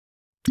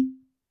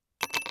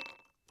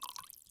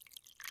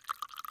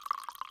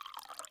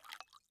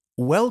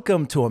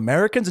Welcome to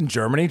Americans in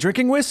Germany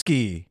Drinking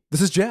Whiskey.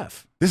 This is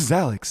Jeff. This is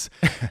Alex.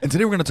 And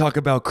today we're going to talk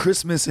about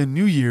Christmas and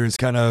New Year's,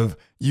 kind of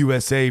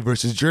USA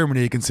versus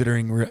Germany,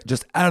 considering we're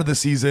just out of the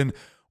season.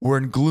 We're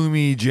in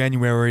gloomy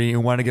January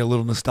and want to get a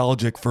little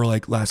nostalgic for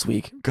like last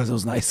week because it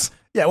was nice.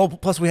 Yeah, well,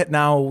 plus we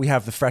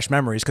have the fresh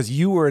memories because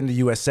you were in the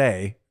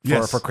USA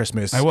for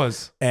Christmas. I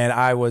was. And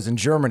I was in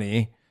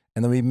Germany.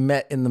 And then we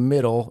met in the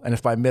middle. And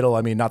if by middle,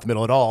 I mean not the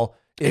middle at all.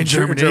 In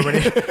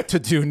Germany to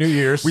do New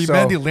Year's. We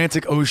met in the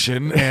Atlantic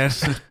Ocean and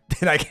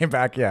then I came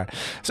back, yeah.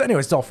 So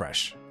anyway, it's still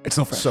fresh. It's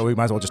still fresh. So we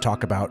might as well just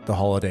talk about the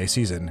holiday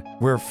season.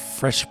 We're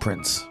Fresh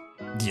Prince.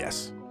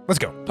 Yes. Let's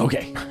go.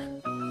 Okay.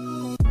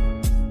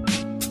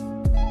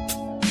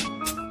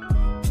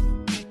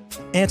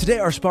 And today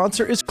our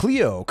sponsor is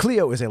Clio.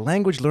 Clio is a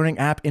language learning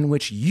app in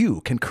which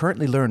you can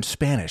currently learn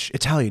Spanish,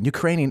 Italian,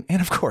 Ukrainian,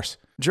 and of course,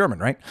 German,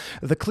 right?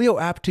 The Clio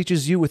app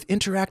teaches you with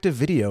interactive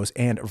videos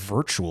and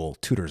virtual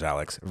tutors,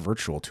 Alex.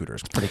 Virtual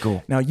tutors. Pretty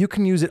cool. Now, you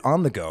can use it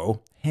on the go,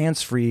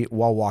 hands-free,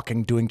 while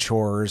walking, doing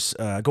chores,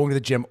 going to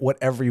the gym,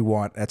 whatever you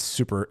want. That's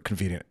super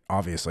convenient,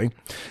 obviously.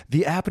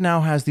 The app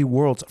now has the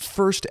world's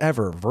first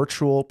ever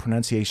virtual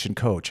pronunciation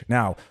coach.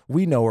 Now,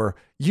 we know her.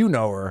 You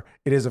know her.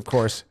 It is, of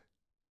course...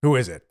 Who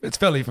is it? It's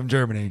Feli from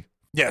Germany.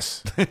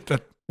 Yes.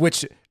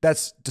 Which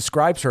that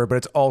describes her, but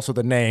it's also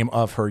the name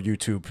of her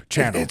YouTube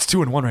channel. It's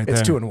 2 in 1 right there.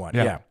 It's 2 in 1,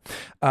 yeah.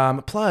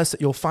 Plus,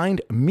 you'll find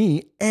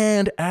me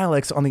and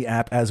Alex on the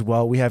app as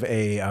well. We have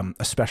a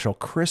special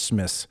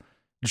Christmas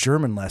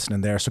German lesson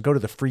in there. So go to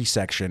the free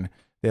section.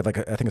 They have I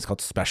think it's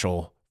called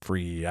special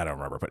free. I don't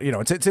remember, but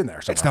it's in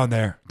there. It's down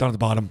there, down at the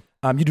bottom.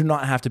 You do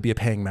not have to be a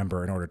paying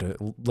member in order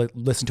to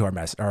listen to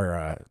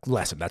our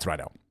lesson. That's what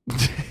I know.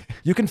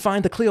 You can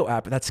find the Clio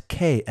app, that's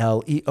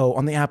Kleo,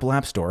 on the Apple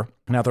App Store.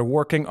 Now, they're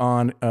working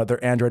on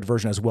their Android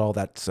version as well.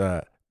 That's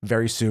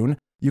very soon.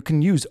 You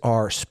can use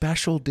our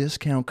special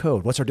discount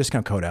code. What's our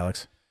discount code,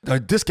 Alex? Our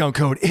discount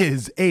code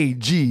is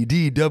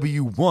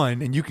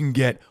AGDW1, and you can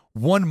get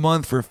 1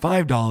 month for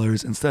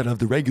 $5 instead of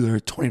the regular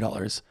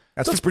 $20.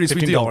 That's pretty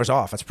sweet deal. $15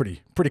 off. That's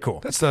pretty cool.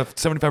 That's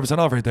 75%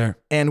 off right there.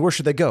 And where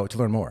should they go to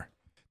learn more?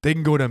 They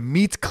can go to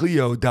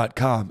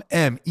meetcleo.com,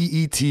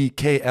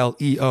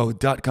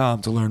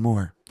 meetkleo.com to learn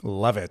more.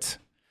 Love it.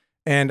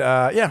 And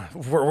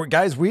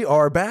guys, we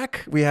are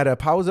back. We had a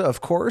pause,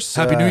 of course.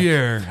 Happy New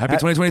Year. Happy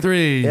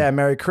 2023. Yeah,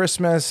 Merry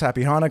Christmas.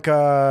 Happy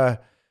Hanukkah.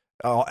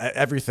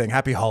 Everything.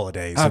 Happy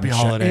holidays. Happy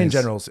holidays. In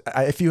general.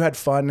 If you had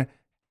fun,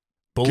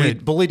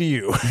 bully to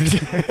you.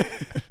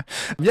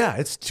 Yeah,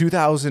 it's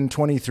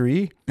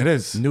 2023. It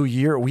is. New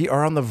year. We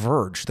are on the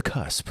verge, the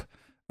cusp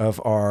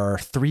of our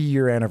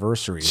 3-year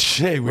anniversary.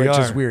 Which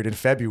is weird, in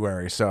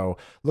February. So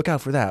look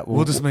out for that.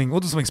 We'll do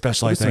something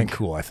special, I think. Something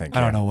cool, I think.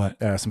 I don't know what.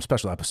 Some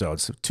special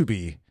episodes to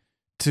be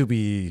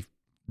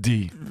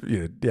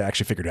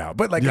actually figured out.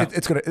 But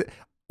it's going to,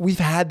 we've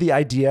had the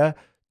idea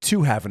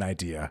to have an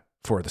idea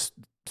for this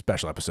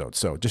special episode.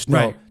 So just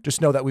know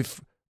that we've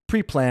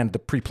pre-planned the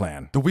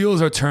pre-plan. The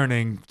wheels are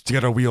turning to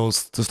get our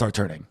wheels to start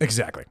turning.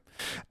 Exactly.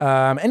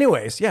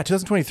 Anyways,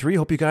 2023.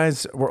 Hope you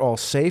guys were all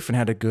safe and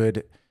had a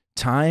good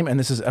time. And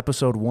this is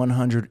episode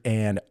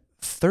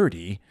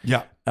 130.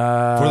 Yeah.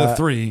 For the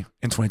 3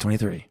 in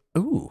 2023.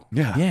 Ooh.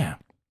 Yeah. Yeah.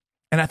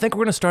 And I think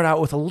we're going to start out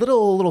with a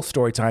little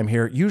story time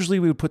here. Usually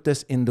we would put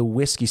this in the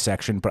whiskey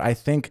section, but I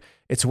think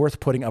it's worth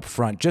putting up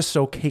front just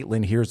so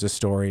Caitlin hears the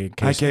story in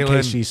case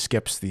she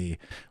skips the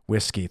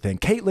whiskey thing.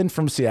 Caitlin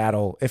from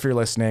Seattle, if you're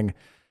listening,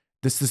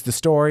 this is the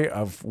story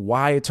of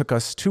why it took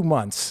us 2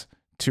 months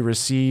to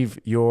receive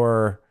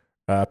your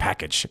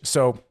package.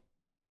 So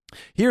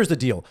here's the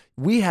deal.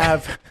 We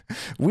have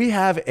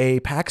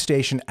a pack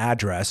station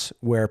address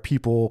where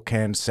people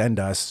can send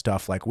us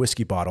stuff like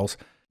whiskey bottles,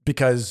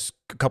 because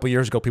a couple of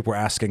years ago, people were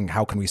asking,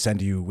 how can we send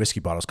you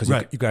whiskey bottles?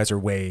 Because you guys are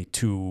way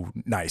too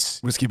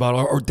nice. Whiskey bottle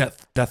or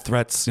death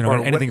threats,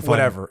 or anything fun.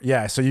 Whatever.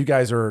 Yeah. So you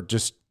guys are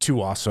just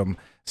too awesome.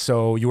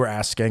 So you were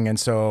asking. And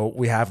so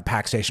we have a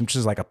pack station, which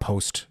is like a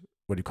post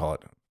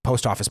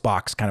office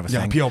box kind of a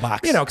thing. P.O.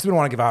 box. Because we don't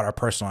want to give out our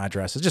personal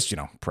addresses. Just,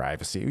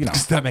 privacy.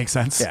 That makes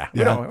sense. Yeah.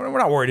 We're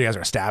not worried you guys are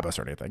going to stab us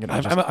or anything.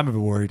 I'm a bit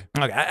worried.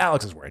 Okay,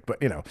 Alex is worried,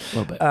 but, A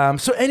little bit.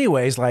 So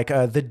anyways,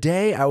 the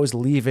day I was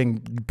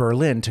leaving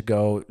Berlin to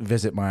go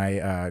visit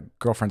my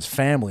girlfriend's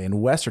family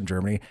in Western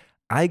Germany,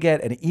 I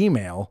get an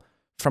email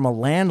from a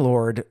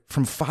landlord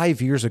from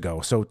 5 years ago.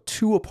 So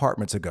 2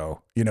 apartments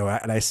ago,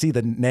 and I see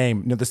the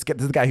name. This is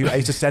the guy who I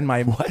used to send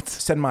my,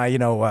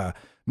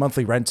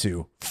 monthly rent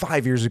to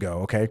 5 years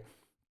ago, okay?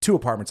 2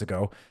 apartments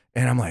ago.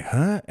 And I'm like,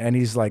 huh? And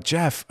he's like,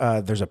 Jeff,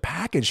 there's a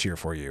package here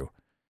for you.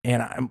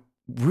 And I'm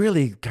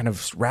really kind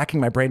of racking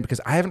my brain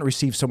because I haven't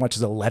received so much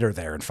as a letter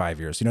there in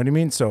 5 years. You know what I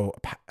mean? So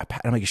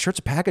I'm like, you sure it's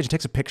a package? He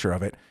takes a picture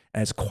of it,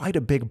 and it's quite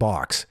a big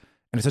box,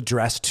 and it's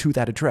addressed to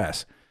that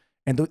address.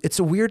 And it's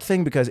a weird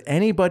thing because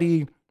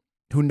anybody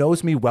who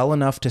knows me well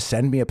enough to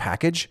send me a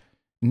package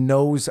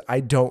knows I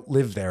don't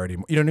live there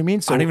anymore. You know what I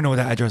mean? So I don't even know what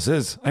that address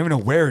is. I don't even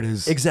know where it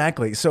is.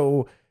 Exactly.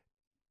 So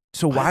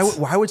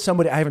why would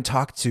somebody I haven't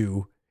talked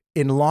to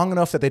in long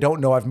enough that they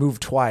don't know I've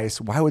moved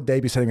twice, why would they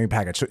be sending me a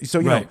package? So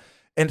you know,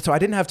 And so I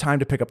didn't have time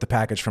to pick up the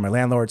package from my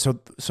landlord.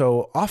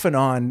 So off and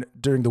on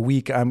during the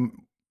week,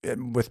 I'm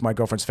with my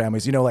girlfriend's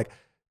families, like,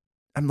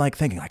 I'm like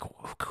thinking like,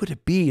 who could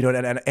it be?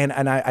 And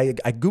I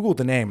Googled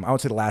the name. I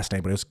won't say the last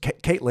name, but it was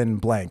Caitlin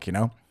blank,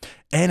 and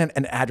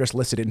an address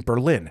listed in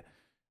Berlin.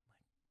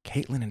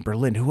 Caitlin in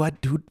Berlin.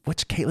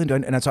 What's Caitlin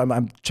doing? And so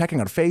I'm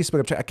checking on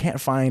Facebook. I can't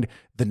find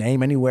the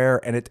name anywhere.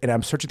 And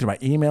I'm searching through my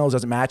emails.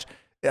 Doesn't match.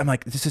 I'm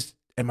like,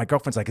 and my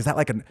girlfriend's like, is that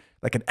like an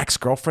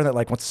ex-girlfriend that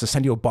like wants to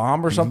send you a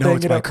bomb or something? No,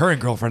 it's my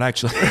current girlfriend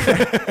actually.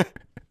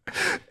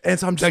 And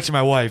so I'm just actually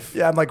my wife.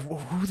 Yeah, I'm like,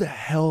 who the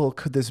hell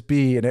could this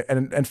be?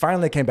 And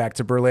finally I came back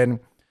to Berlin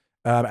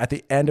at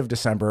the end of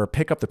December,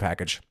 pick up the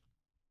package.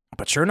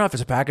 But sure enough,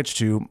 it's a package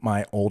to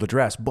my old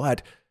address.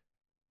 But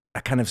I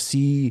kind of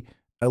see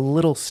a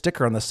little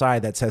sticker on the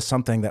side that says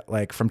something that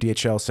like from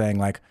DHL saying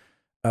like,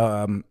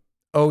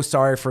 oh,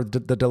 sorry for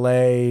the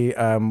delay.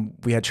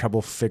 We had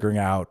trouble figuring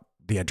out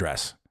the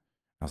address.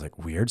 I was like,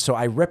 weird. So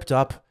I ripped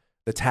up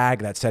the tag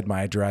that said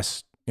my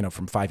address,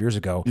 from 5 years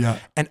ago. Yeah.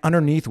 And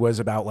underneath was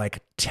about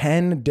like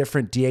 10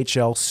 different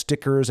DHL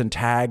stickers and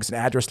tags and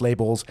address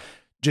labels,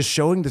 just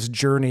showing this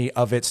journey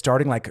of it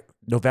starting like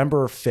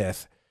November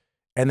 5th.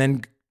 And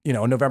then,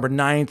 November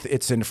 9th,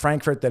 it's in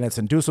Frankfurt, then it's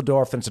in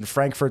Dusseldorf, then it's in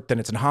Frankfurt, then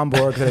it's in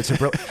Hamburg, then it's in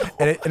Berlin.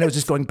 And it was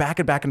just going back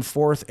and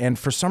forth. And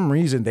for some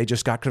reason, they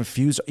just got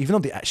confused,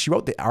 even though she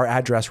wrote our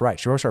address right.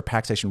 She wrote our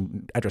Pack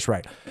Station address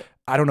right.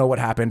 I don't know what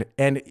happened.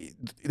 And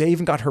they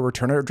even got her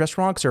return address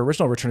wrong because her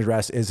original return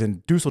address is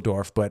in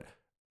Dusseldorf, but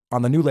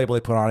on the new label they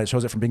put on it,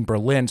 shows it from being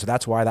Berlin. So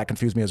that's why that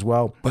confused me as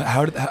well. But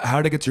how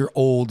did it get to your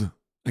old,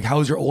 like how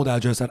is your old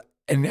address that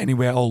in any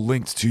way all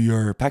linked to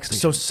your Pack Station?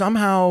 So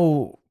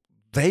somehow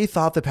they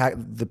thought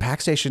the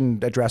Pack Station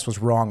address was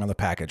wrong on the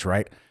package,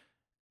 right?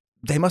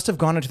 They must have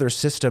gone into their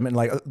system and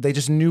like, they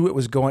just knew it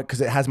was going,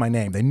 because it has my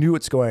name. They knew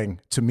it's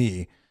going to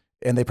me.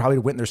 And they probably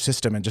went in their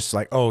system and just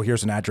like, oh,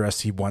 here's an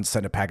address he once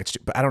sent a package to.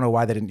 But I don't know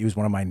why they didn't use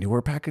one of my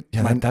newer packages.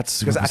 Yeah, that's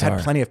because I've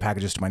had plenty of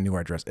packages to my newer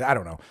address. I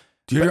don't know.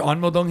 Do you have your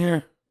Anmeldung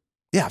here?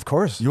 Yeah, of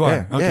course. You are?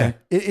 Yeah, okay.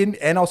 Yeah.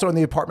 And also in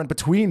the apartment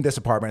between this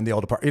apartment and the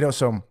old apartment,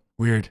 so.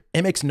 Weird.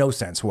 It makes no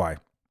sense why.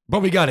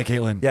 But we got it,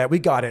 Caitlin. Yeah, we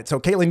got it. So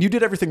Caitlin, you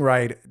did everything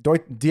right.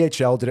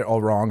 DHL did it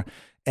all wrong.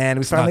 And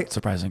we finally. Not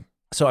surprising.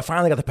 So I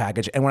finally got the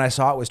package. And when I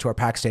saw it was to our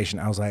Pack Station,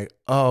 I was like,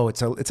 oh,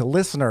 it's a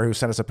listener who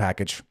sent us a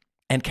package.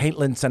 And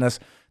Caitlin sent us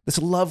this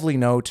lovely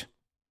note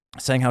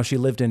saying how she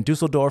lived in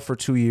Dusseldorf for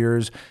 2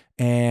 years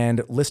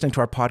and listening to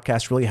our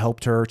podcast really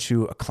helped her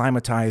to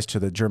acclimatize to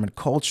the German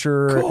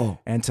culture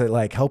and to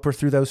like help her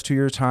through those 2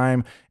 years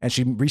time. And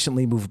she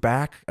recently moved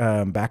back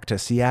to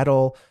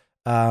Seattle.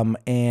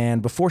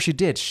 And before she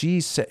did,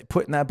 she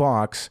put in that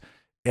box,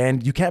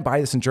 and you can't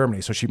buy this in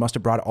Germany. So she must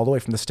have brought it all the way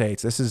from the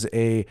States. This is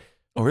a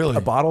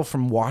bottle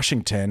from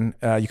Washington.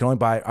 You can only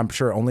buy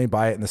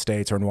it in the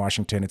States or in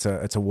Washington. It's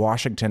a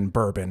Washington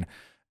bourbon.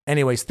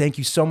 Anyways, thank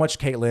you so much,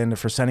 Caitlin,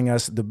 for sending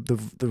us the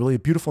really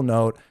beautiful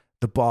note,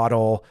 the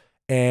bottle,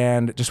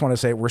 and just want to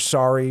say we're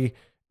sorry.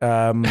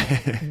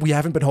 We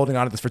haven't been holding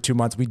on to this for 2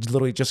 months. We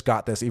literally just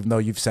got this, even though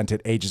you've sent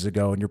it ages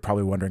ago, and you're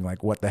probably wondering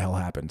like, what the hell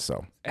happened?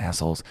 So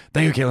assholes.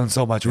 Thank you, Caitlin,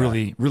 so much. Yeah.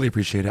 Really, really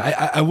appreciate it.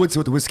 I would say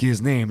what the whiskey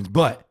is named,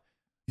 but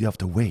you have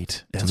to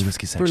wait until the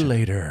whiskey section for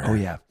later. Oh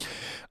yeah.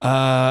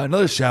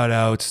 Another shout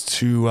out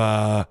to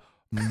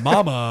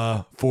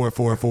Mama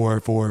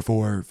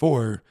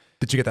 4444444.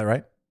 Did you get that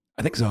right?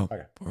 I think so.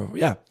 Okay.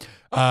 Yeah.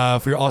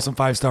 For your awesome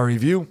 5-star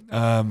review.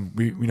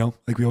 We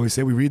like we always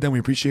say, we read them, we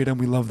appreciate them,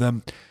 we love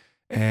them,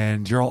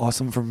 and you're all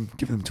awesome from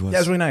giving them to us. Yeah,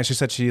 it was really nice. She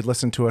said she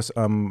listened to us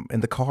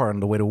in the car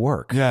on the way to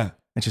work. Yeah.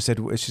 And she said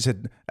I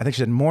think she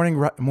said morning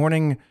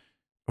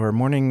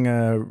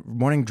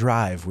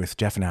drive with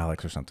Jeff and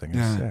Alex or something.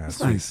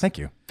 That's nice. Thank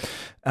you.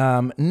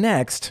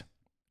 Next,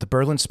 the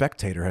Berlin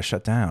Spectator has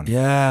shut down.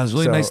 Yeah, it was a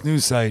really nice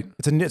news site.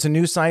 It's a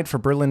news site for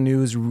Berlin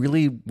news,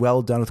 really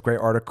well done with great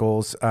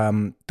articles.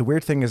 The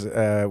weird thing is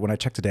when I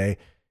checked today,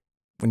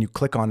 when you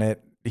click on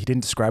it, he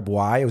didn't describe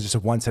why. It was just a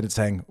one sentence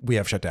saying, we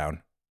have shut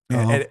down.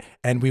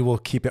 And we will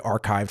keep it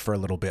archived for a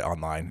little bit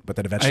online, but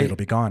then eventually it'll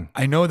be gone.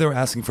 I know they were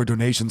asking for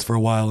donations for a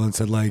while and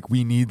said like,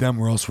 we need them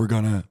or else we're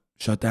going to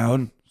shut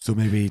down. So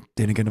maybe they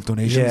didn't get enough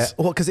donations. Yeah,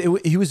 well, because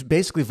he was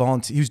basically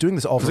volunteer. He was doing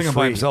this all for free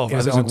by himself.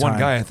 There's like one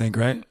guy, I think,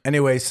 right?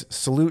 Anyways,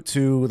 salute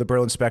to the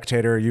Berlin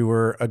Spectator. You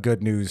were a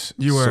good news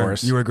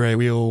source. You were great.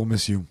 We'll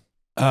miss you.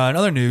 In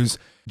other news,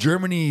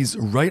 Germany's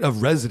right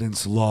of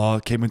residence law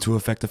came into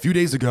effect a few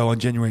days ago on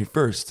January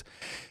 1st.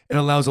 It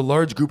allows a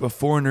large group of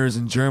foreigners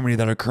in Germany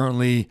that are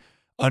currently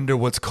under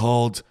what's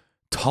called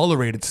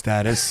tolerated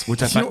status,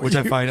 which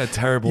I find a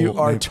terrible You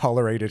are name.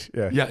 Tolerated.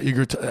 Yeah.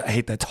 I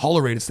hate that.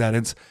 Tolerated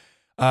status.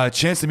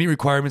 Chance to meet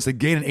requirements to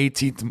gain an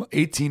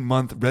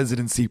 18-month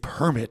residency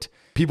permit.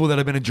 People that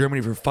have been in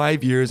Germany for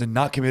 5 years and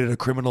not committed a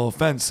criminal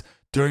offense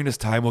during this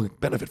time will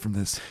benefit from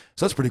this.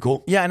 So that's pretty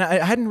cool. Yeah, and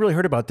I hadn't really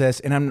heard about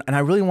this, and I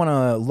really want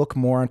to look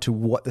more into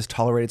what this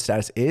tolerated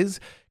status is,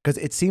 because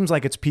it seems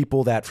like it's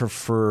people that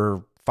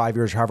for 5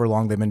 years, however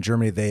long they've been in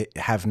Germany, they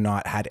have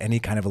not had any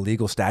kind of a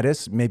legal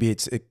status. Maybe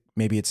it's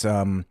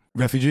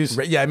refugees.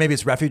 Yeah, maybe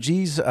it's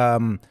refugees.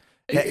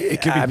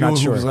 It could be I'm people not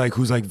sure.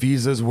 whose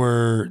visas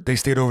were, they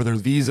stayed over their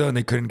visa and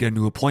they couldn't get a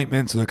new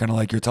appointment. So they're kind of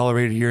like, you're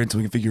tolerated here until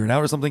we can figure it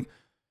out or something.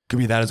 Could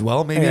be that as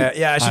well, maybe. Yeah,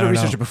 I should have don't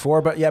researched know. it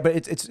before, but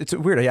it's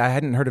weird. Yeah, I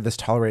hadn't heard of this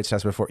tolerated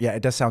status before. Yeah,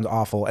 it does sound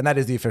awful, and that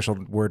is the official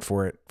word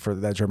for it, for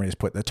that Germany's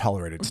put, the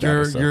tolerated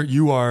status.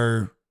 You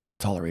are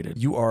tolerated.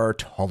 You are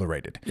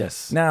tolerated.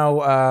 Yes.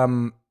 Now,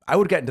 I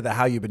would get into the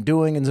how you've been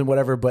doing and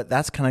whatever, but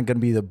that's kind of going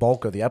to be the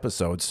bulk of the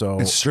episode. So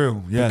It's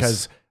true. Yes.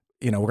 because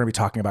we're going to be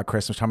talking about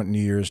Christmas, talking about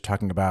New Year's,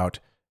 talking about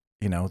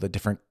the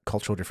different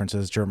cultural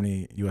differences,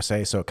 Germany,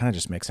 USA. So it kind of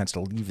just makes sense to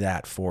leave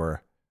that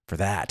for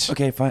that.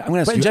 Okay, fine. I'm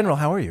gonna ask But in you. general,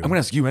 how are you? I'm gonna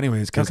ask you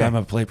anyways because Okay. I'm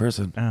a play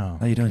person. Oh,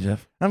 How you doing,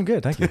 Jeff? I'm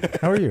good, thank you.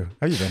 How are you?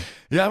 How you been?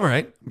 Yeah, I'm all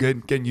right.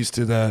 Good. Getting used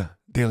to the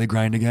daily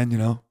grind again.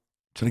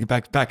 Trying to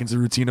get back into the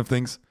routine of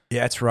things.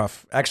 Yeah, it's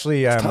rough.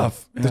 Actually, It's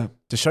tough. Yeah.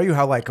 to show you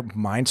how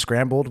mind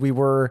scrambled we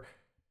were,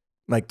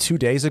 2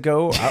 days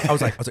ago, I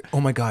was like,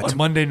 oh my god, On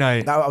Monday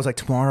night. I was like,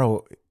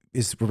 tomorrow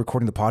we're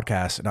recording the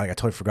podcast, and I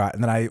totally forgot.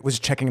 And then I was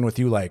checking in with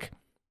you, like,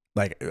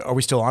 are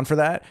we still on for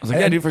that? I was like,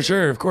 yeah, dude, for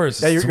sure, of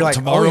course. Yeah, you're like,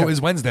 tomorrow oh, yeah.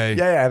 is Wednesday.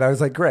 Yeah, and I was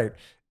like, great.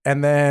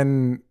 And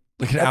then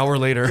Like an hour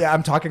later. yeah,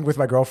 I'm talking with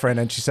my girlfriend,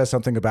 and she says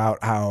something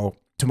about how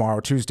tomorrow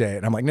Tuesday,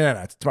 and I'm like,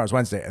 no, tomorrow's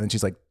Wednesday. And then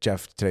she's like,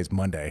 Jeff, today's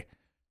Monday.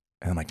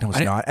 And I'm like, no, it's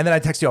not. And then I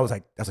text you. I was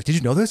like, did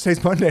you know this?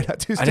 Today's Monday, not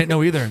Tuesday. I didn't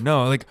know either.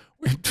 No, like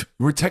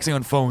we're texting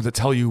on phones that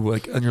tell you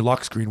like on your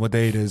lock screen what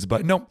day it is,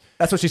 but no,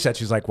 That's what she said.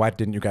 She's like, why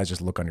didn't you guys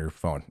just look on your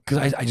phone?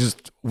 because I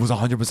just was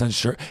 100%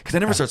 sure because I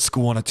never start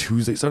school on a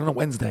Tuesday, so on a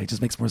Wednesday. It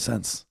just makes more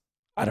sense.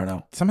 I don't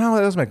know. Somehow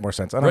it does make more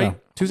sense. I don't Right? know.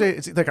 Tuesday,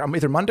 it's like I'm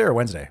either Monday or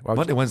Wednesday. Why would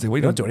Monday, you, Wednesday. What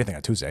you are you don't doing? do anything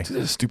on Tuesday.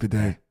 Tuesday's a stupid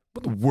day.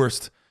 But the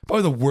worst.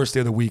 Probably the worst day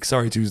of the week.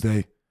 Sorry,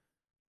 Tuesday.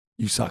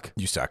 You suck.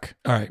 You suck.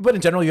 All right. But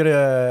in general, you had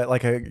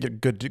a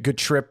good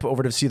trip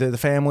over to see the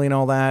family and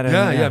all that. And,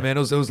 Yeah, man. It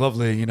was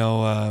lovely. I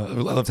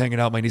loved hanging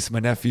out with my niece and my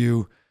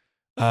nephew.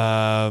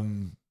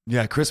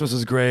 Yeah, Christmas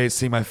was great.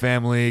 Seeing my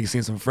family,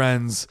 seeing some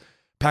friends.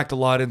 Packed a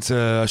lot into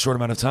a short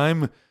amount of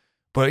time.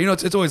 But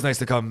it's always nice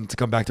to come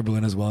back to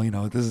Berlin as well.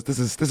 This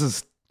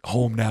is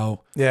home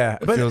now. Yeah,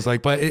 It feels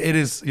like, but it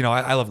is.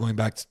 I love going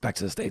back to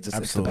the States. It's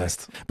the absolutely.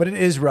 best. But it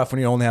is rough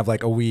when you only have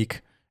like a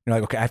week. You're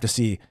like, okay, I have to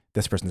see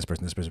this person,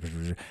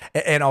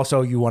 and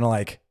also you want to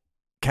like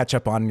catch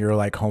up on your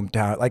like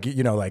hometown. Like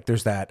like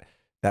there's that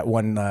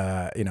one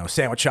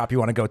sandwich shop you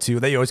want to go to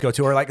that you always go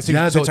to, or like so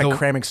Yeah, it's like the-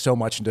 cramming so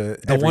much into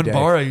The every one day.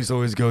 bar I used to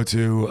always go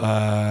to,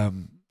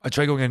 I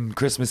try going on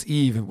Christmas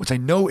Eve, which I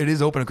know it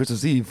is open on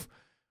Christmas Eve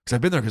because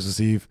I've been there on Christmas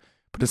Eve,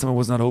 but this time it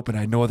was not open.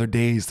 I had no other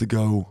days to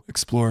go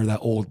explore that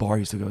old bar I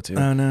used to go to,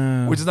 Oh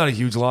no, which is not a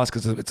huge loss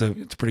because it's a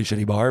pretty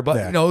shitty bar, but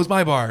Yeah. it was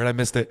my bar and I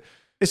missed it.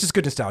 it's just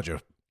good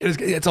nostalgia.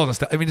 It's all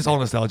nostalgia. I mean, it's all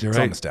nostalgia,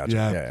 right? It's all nostalgia.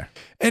 Yeah.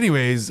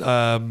 Anyways,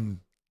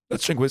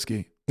 let's drink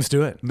whiskey. Let's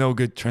do it. No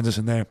good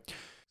transition there.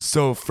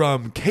 So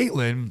from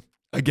Caitlin,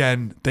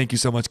 again, thank you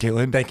so much,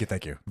 Caitlin. Thank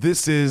you.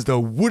 This is the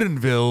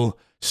Woodinville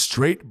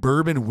Straight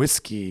Bourbon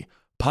Whiskey,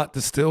 pot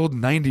distilled,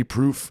 90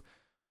 proof,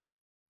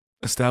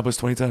 established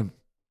 2010.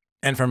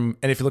 And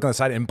if you look on the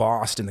side,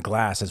 embossed in the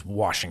glass as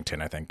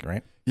Washington, I think,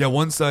 right? Yeah,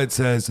 one side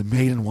says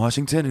made in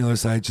Washington, and the other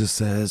side just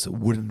says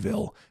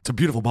Woodinville. It's a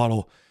beautiful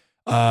bottle.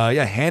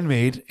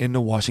 Handmade in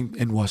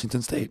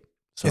Washington State.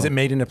 So, Is it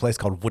made in a place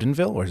called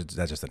Woodinville, or is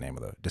that just the name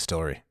of the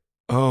distillery?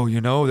 Oh,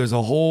 there's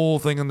a whole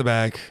thing in the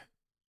back,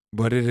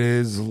 but it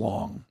is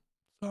long.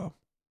 So,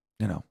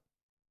 let's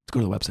go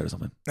to the website or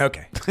something.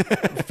 Okay,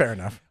 fair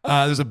enough.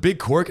 There's a big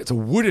cork. It's a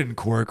wooden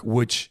cork,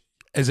 which,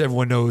 as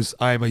everyone knows,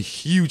 I'm a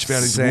huge fan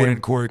of these Same. wooden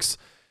corks.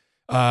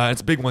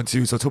 It's a big one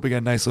too, so let's hope we get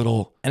a nice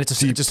little. And it's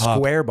a deep pop.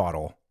 square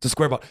bottle It's a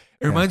square bottle.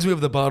 It reminds me of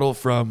the bottle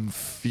from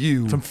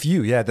Few. from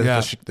Few. Yeah,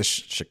 Yeah. the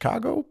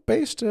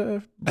Chicago-based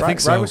I rye think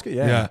so. whiskey.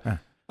 Yeah.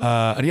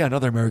 And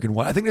another American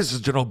one. I think this is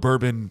general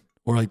bourbon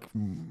or like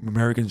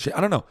American shit.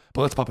 I don't know,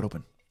 but let's pop it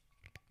open.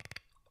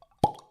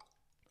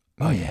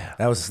 Oh yeah,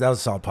 That was a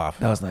solid pop.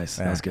 that was nice.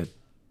 Yeah. That was good.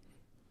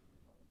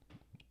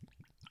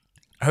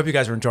 I hope you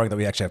guys are enjoying that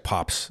we actually have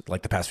pops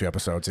like the past few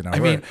episodes. I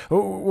mean-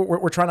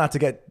 we're trying not to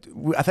get.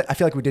 I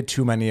feel like we did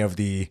too many of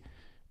the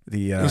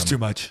It was too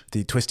much.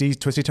 the twisty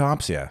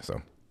tops. Yeah,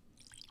 so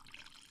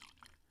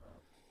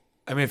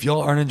I mean, if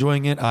y'all aren't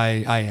enjoying it,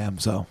 I am.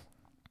 So,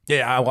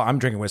 well, I'm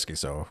drinking whiskey,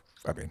 so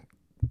I mean,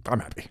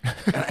 I'm happy.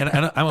 and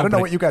I'm I don't know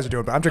what you guys are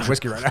doing, but I'm drinking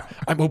whiskey right now.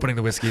 I'm opening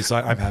the whiskey, so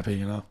I'm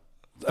happy.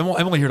 I'm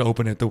only here to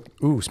open it. Though.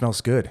 Ooh,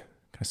 smells good.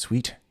 Kind of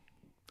sweet.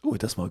 Ooh,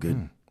 it does smell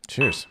good.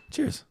 Cheers.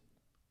 Cheers.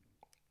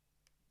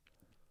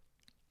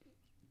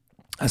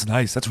 That's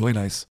nice. That's really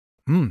nice.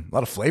 A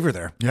lot of flavor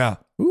there. Yeah.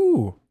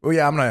 Ooh. Oh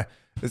yeah, I'm gonna.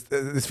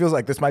 This feels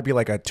like this might be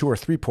like a 2 or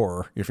 3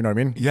 pour, if you know what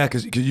I mean. Yeah,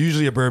 because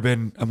usually a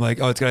bourbon, I'm like,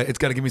 oh, it's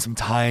got to give me some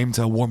time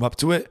to warm up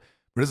to it,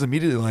 but it's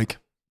immediately like,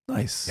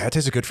 nice. Yeah, it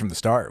tasted good from the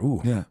start.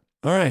 Ooh. Yeah.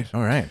 All right.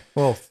 All right.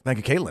 Well, thank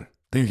you, Caitlin.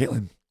 Thank you,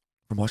 Caitlin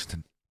from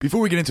Washington.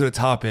 Before we get into the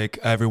topic,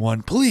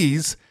 everyone,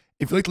 please,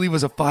 if you'd like to leave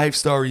us a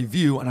 5-star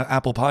review on an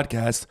Apple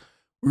podcast,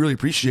 we really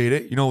appreciate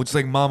it. Just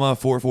like Mama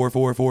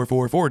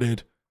 444444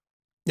 did.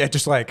 Yeah,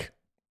 just like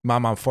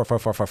Mom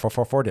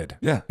 4444444 did.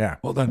 Yeah. Yeah.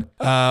 Well done.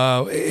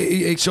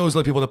 It shows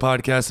other people the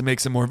podcast. It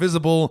makes it more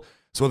visible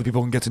so other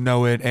people can get to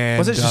know it. And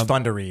Was it just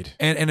fun to read?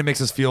 And it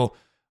makes us feel,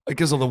 it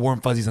gives all the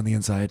warm fuzzies on the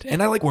inside.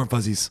 And I like warm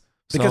fuzzies.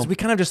 Because So- we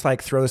kind of just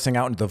like throw this thing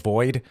out into the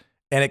void,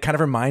 and it kind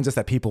of reminds us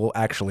that people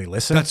actually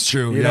listen. That's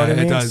true. You know Yeah, what I it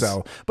mean? does.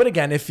 So, but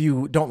again, if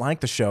you don't like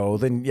the show,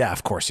 then yeah,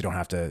 of course you don't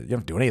have to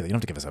do anything. You don't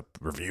have to give us a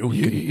review.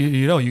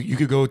 you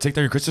could go take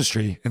down your Christmas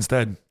tree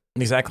instead.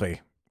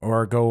 Exactly.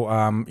 Or go,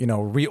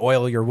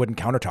 re-oil your wooden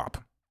countertop.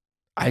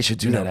 I should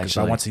do You that know,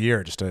 actually. once a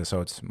year,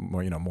 so it's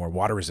more, more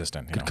water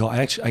resistant. You Good know? call.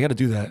 I got to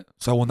do that.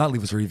 So I will not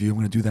leave us a review. I'm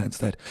going to do that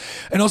instead.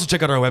 And also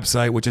check out our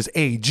website, which is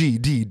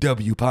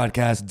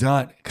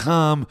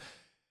agdwpodcast.com.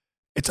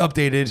 It's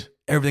updated.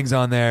 Everything's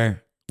on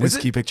there. Is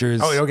Whiskey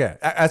pictures. Oh, okay.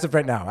 As of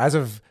right now, as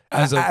of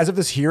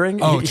this hearing,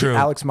 true.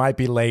 Alex might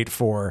be late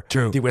for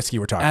True. the whiskey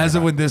we're talking As about.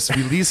 of when this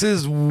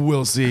releases,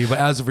 we'll see. But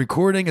as of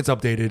recording, it's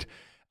updated.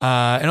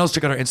 And also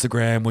check out our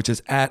Instagram, which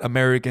is at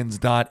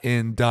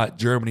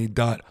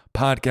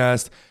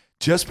americans.in.germany.podcast.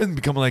 Just been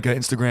becoming like an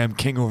Instagram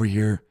king over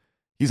here.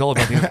 He's all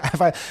about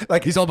the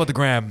he's all about the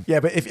gram.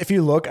 Yeah, but if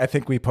you look, I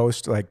think we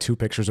post like 2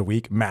 pictures a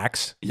week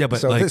max. Yeah, but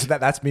so like-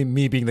 that's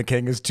me being the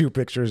king is 2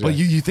 pictures. But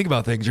you think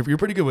about things. You're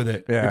pretty good with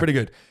it. Yeah. You're pretty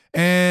good.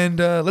 And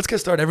let's get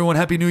started. Everyone,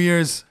 happy New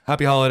Year's.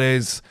 Happy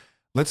holidays.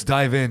 Let's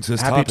dive into this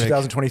Happy topic.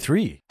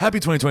 2023. Happy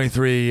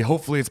 2023.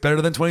 Hopefully it's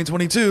better than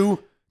 2022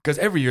 because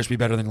every year should be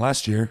better than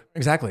last year.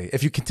 Exactly.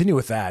 If you continue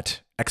with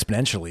that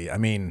exponentially, I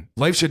mean,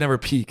 Life should never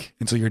peak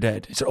until you're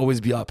dead. It should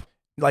always be up.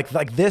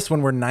 like this,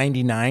 when we're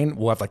 99,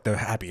 we'll have like the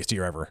happiest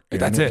year ever. You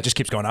know That's what I mean? it. It just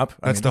keeps going up.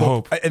 That's the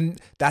hope. And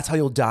that's how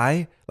you'll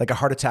die. Like a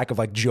heart attack of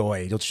like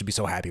joy. You'll just be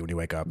so happy when you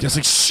wake up. Just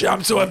like,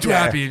 I'm too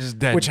Yeah. happy. You're just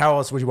dead. Which, how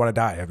else would you want to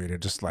die? I mean, it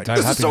just like, Die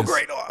of this is so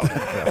happiness. great.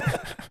 Yeah.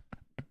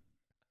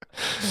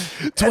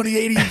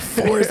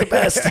 2084 is the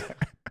best.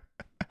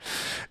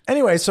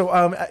 Anyway, so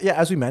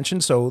as we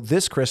mentioned, so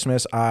this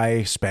Christmas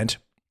I spent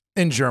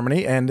in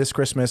Germany, and this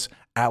Christmas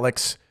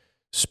Alex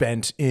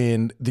spent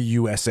in the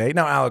USA.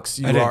 Now, Alex,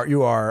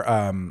 you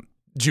are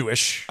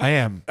Jewish, I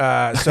am.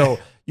 so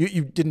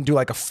you didn't do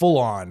like a full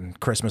on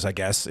Christmas, I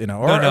guess, or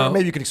No.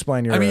 maybe you could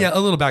explain your. I mean, yeah, a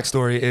little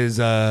backstory is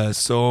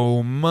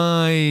so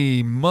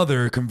my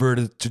mother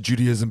converted to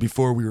Judaism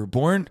before we were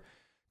born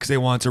because they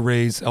wanted to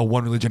raise a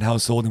one religion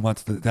household and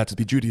wanted that to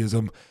be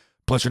Judaism.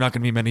 Plus, you're not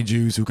going to be many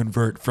Jews who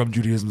convert from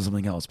Judaism to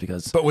something else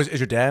because. But is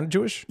your dad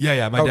Jewish?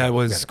 Yeah. My dad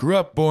grew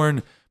up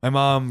born. My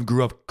mom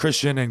grew up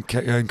Christian and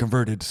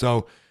converted.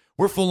 So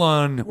we're full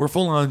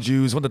on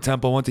Jews. Went to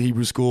temple, went to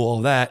Hebrew school,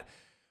 all that.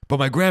 But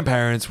my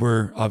grandparents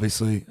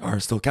are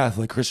still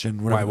Catholic,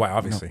 Christian. Whatever, Why?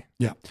 Obviously.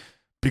 Yeah,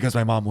 because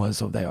my mom was,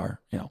 so they are.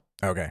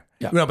 Okay.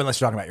 Yeah. No, but unless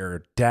you're talking about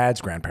your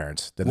dad's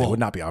grandparents, then they Well, would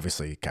not be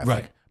obviously Catholic.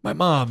 Right. My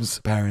mom's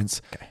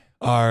parents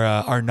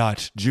are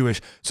not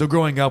Jewish. So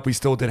growing up, we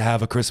still did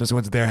have a Christmas. We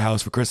went to their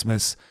house for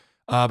Christmas.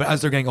 But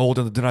as they're getting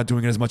older, they're not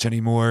doing it as much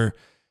anymore.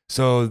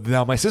 So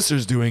now my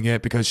sister's doing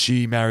it because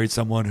she married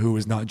someone who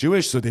is not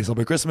Jewish. So they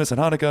celebrate Christmas and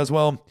Hanukkah as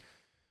well.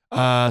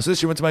 So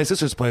this year went to my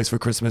sister's place for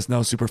Christmas. That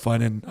was super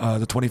fun. And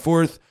the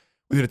 24th,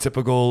 we did a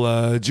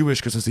typical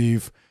Jewish Christmas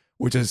Eve,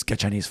 which is get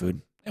Chinese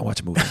food and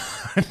watch a movie.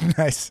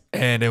 Nice.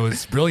 And it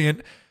was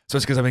brilliant. So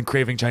it's because I've been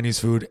craving Chinese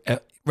food.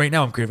 Right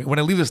now I'm craving. When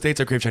I leave the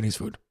States, I crave Chinese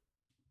food.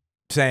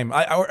 Same.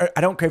 I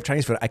don't crave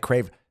Chinese food. I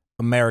crave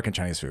American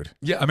Chinese food.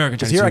 Yeah, American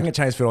Because Chinese here I food. can get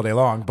Chinese food all day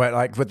long, but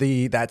like with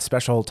that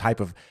special type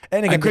of,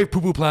 and I again, crave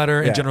poo-poo platter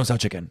and Yeah. General Tso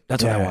chicken.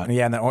 That's what I want.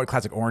 Yeah, and the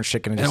classic orange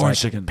chicken and And just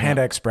orange like chicken,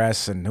 Panda yeah.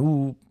 Express and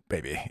ooh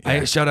baby. Yeah.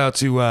 I shout out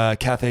to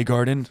Cathay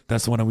Garden.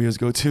 That's the one that we always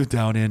go to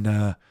down in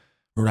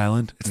Rhode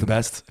Island. It's the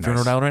best. If you're in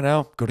Nice. Rhode Island right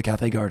now, go to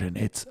Cathay Garden.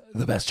 It's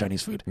the best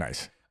Chinese food.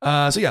 Nice.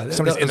 So yeah,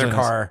 Somebody's in their nice.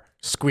 car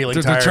squealing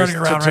They're tires. turning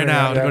around right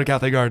now to yeah. go to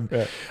Cathay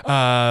Garden.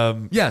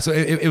 Yeah. So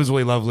it was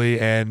really lovely.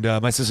 And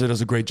my sister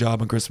does a great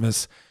job on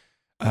Christmas.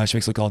 She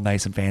makes it look all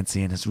nice and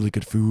fancy and it's really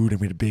good food.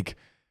 And we had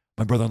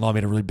my brother-in-law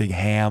made a really big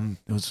ham.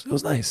 It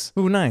was nice.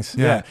 Ooh, nice.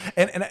 Yeah.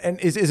 Yeah. And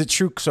is it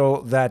true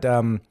so that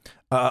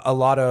a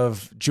lot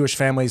of Jewish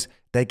families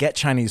they get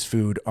Chinese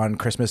food on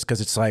Christmas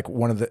because it's like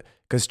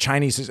because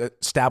Chinese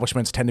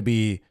establishments tend to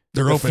be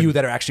They're the open. few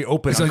that are actually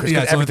open It's on like- Christmas.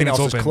 yeah, it's the only Everything thing else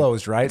that's is open.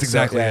 closed, right? That's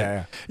exactly So,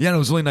 it. Yeah, and it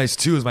was really nice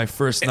too. It was my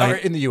first Or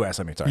night. in the U.S.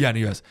 I mean, sorry. Yeah, in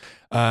the U.S.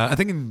 I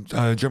think in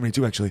Germany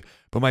too, actually.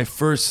 But my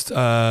first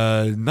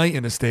night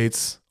in the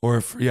States,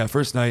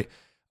 first night,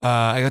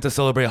 I got to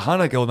celebrate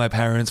Hanukkah with my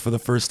parents for the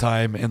first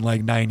time in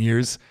like 9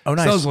 years. Oh,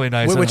 nice. So that was really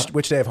nice.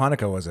 Which day of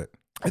Hanukkah was it?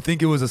 I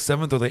think it was the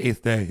 7th or the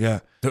 8th day. Yeah,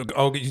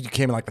 Oh, you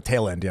came in like the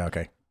tail end. Yeah,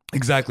 okay.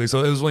 exactly.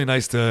 So it was really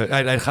nice I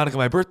had Hanukkah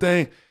my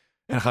birthday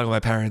and Hanukkah my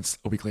parents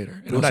a week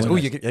later. It was Nice.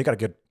 really Oh, you got a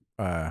good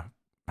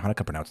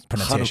Hanukkah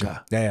pronunciation.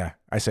 Hanukkah. Yeah.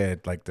 I say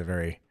it like the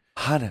very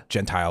Hanukkah.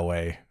 Gentile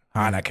way.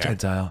 Hanukkah.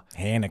 Gentile.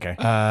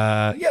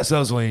 Hanukkah. So that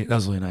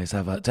was really nice to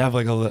have a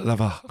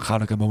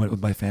Hanukkah moment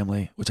with my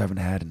family, which I haven't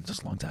had in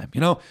just a long time.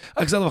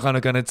 Because I love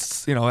Hanukkah and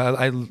it's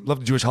I love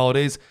the Jewish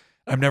holidays.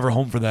 I'm never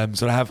home for them,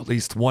 so to have at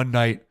least one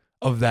night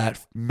of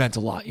that meant a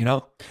lot.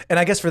 And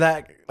I guess for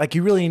that, like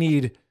you really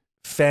need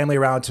family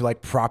around to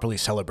like properly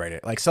celebrate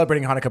it. Like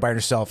celebrating Hanukkah by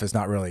yourself is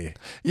not really.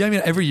 Yeah, I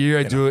mean, every year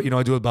I do it.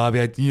 I do it with Bobby.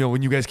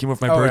 When you guys came over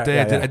for my birthday,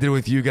 right, I did it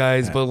with you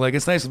guys. But like,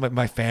 it's nice with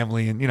my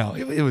family, and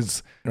it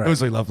was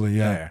really lovely.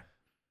 Yeah,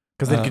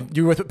 because then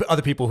you're with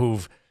other people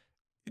who've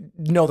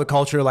know the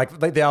culture. Like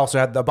they also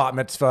had the bat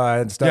mitzvah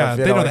and stuff.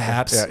 Yeah, they know the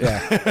haps. Yeah,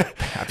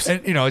 haps.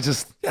 And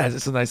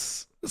it's a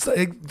nice.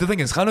 The thing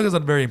is, Hanukkah is a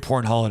very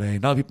important holiday.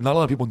 Not a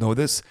lot of people know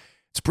this.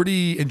 It's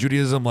pretty in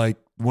Judaism like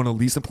one of the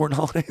least important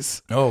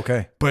holidays. Oh,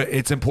 okay. But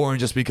it's important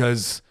just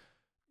because,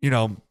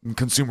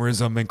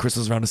 consumerism and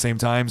Christmas around the same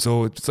time.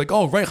 So it's like,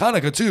 oh, right,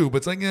 Hanukkah too. But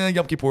it's like,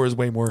 Yom Kippur is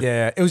way more.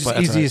 Yeah, it was just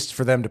easiest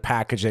for them to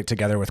package it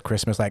together with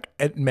Christmas, like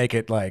and make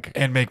it like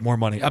and make more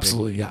money.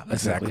 Absolutely, yeah,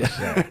 exactly.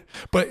 Yeah.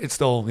 But it's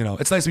still,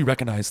 it's nice to be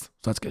recognized. So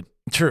that's good.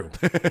 True.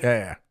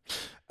 Yeah.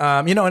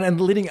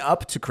 And leading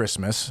up to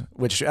Christmas,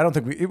 which I don't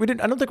think we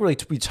didn't. I don't think really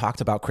we talked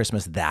about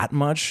Christmas that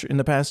much in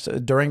the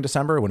past during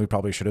December when we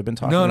probably should have been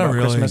talking. No, about not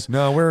really. Christmas.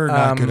 No, we're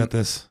not good at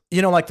this.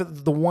 Like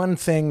the one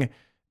thing,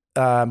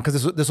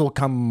 because this will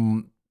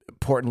come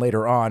important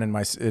later on in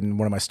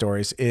one of my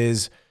stories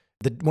is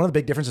one of the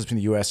big differences between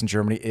the U.S. and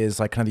Germany is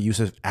like kind of the use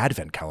of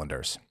Advent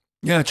calendars.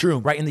 Yeah, true.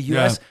 Right in the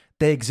U.S.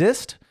 they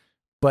exist,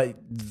 but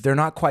they're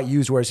not quite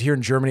used. Whereas here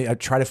in Germany, I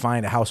try to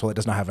find a household that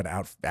does not have an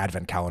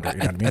Advent calendar. You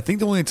know what I mean? I think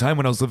the only time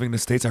when I was living in the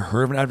States I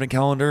heard of an Advent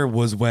calendar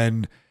was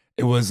when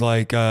it was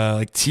like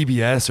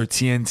TBS or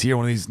TNT or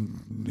one of these,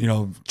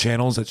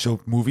 channels that show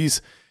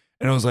movies.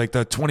 And it was like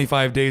the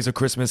 25 days of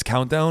Christmas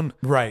countdown.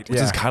 Right. Which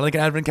is kind of like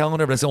an Advent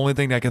calendar, but that's the only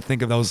thing that I can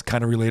think of that was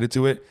kind of related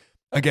to it.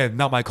 Again,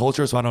 not my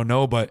culture, so I don't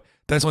know, but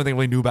that's the only thing I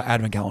really knew about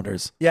Advent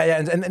calendars. Yeah,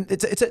 and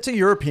it's a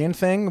European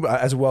thing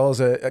as well as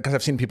because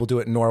I've seen people do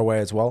it in Norway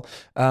as well.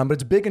 But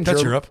it's big in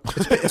Germany. Europe.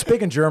 It's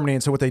big in Germany,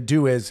 and so what they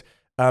do is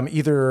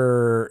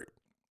either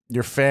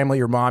your family,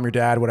 your mom, your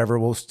dad, whatever,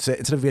 will say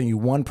instead of getting you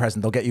one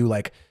present, they'll get you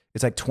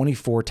it's like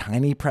 24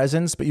 tiny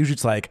presents, but usually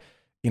it's like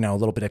a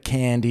little bit of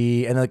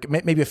candy, and like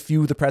maybe a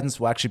few of the presents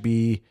will actually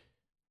be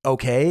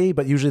okay,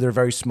 but usually they're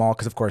very small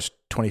because of course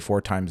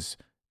 24 times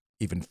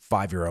even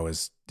 €5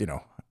 is a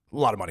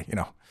lot of money.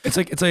 It's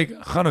like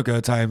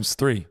Hanukkah times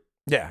 3.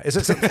 Yeah,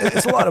 it's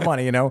a lot of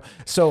money,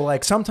 So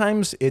like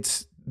sometimes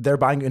they're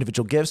buying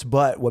individual gifts,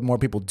 but what more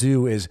people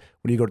do is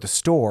when you go to the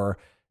store,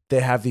 they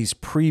have these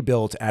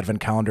pre-built Advent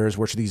calendars,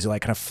 which are these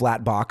like kind of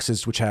flat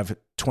boxes, which have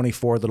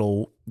 24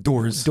 little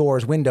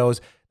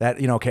windows that,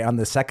 on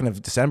the 2nd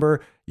of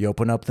December, you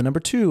open up the number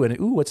 2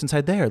 and what's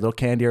inside there? A little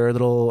candy or a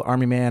little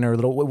army man or a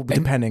little,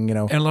 depending,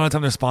 And a lot of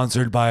times they're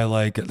sponsored by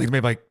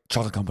made by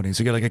chocolate companies.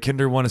 So you get like a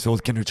Kinder one, it's filled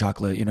with Kinder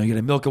chocolate. You get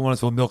a Milka one,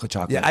 it's filled with Milka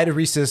chocolate. Yeah, I had a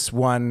Reese's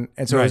one.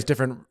 And so there's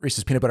different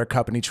Reese's peanut butter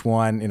cup in each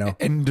one,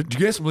 And you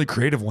get some really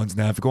creative ones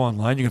now. If you go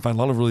online, you can find a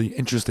lot of really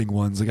interesting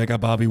ones. Like I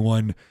got Bobby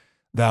one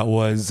that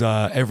was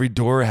every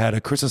door had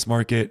a Christmas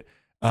market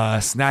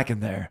snack in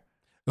there.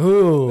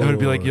 Ooh, that would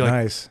be like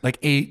nice. like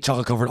 8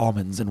 chocolate covered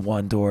almonds in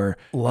one door.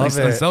 Love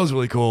it. That was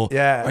really cool.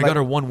 Yeah, I got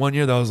her one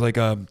year that was like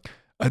a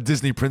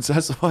Disney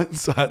princess one.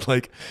 So I had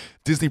like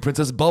Disney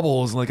princess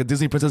bubbles and like a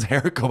Disney princess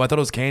hair comb. I thought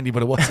it was candy,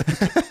 but it wasn't.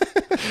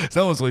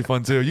 So that was really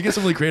fun too. You get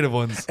some really creative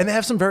ones, and they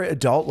have some very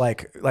adult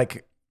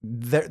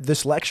the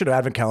selection of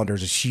Advent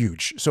calendars is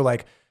huge. So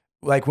like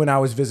when I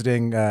was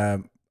visiting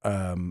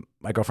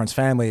my girlfriend's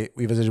family,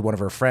 we visited one of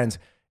her friends,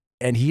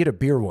 and he had a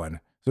beer one.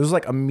 So it was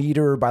like a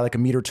meter by like a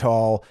meter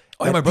tall.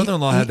 Oh, yeah, my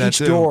brother-in-law had that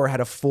too. Each door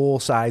had a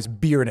full-size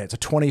beer in it. So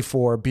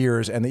 24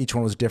 beers, and each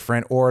one was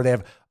different. Or they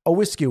have a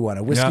whiskey one,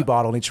 a whiskey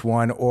bottle in each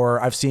one.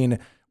 Or I've seen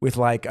with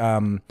like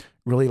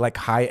really like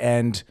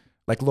high-end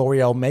like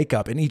L'Oreal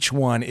makeup, and each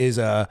one is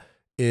an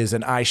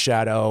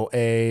eyeshadow,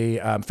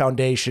 a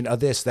foundation, a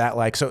this,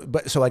 that,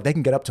 so they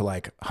can get up to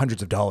like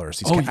hundreds of dollars.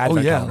 These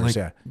Advent calendars,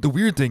 The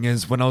weird thing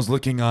is when I was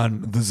looking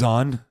on the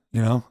Zon,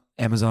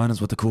 Amazon is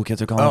what the cool kids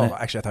are calling it. Oh,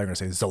 actually, I thought you were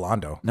going to say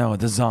Zalando. No,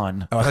 the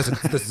Zon. Oh,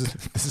 this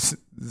is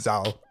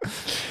Zal.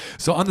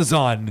 So on the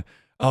Zon,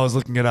 I was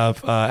looking it up.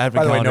 Advent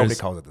By the way, calendars. nobody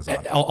calls it the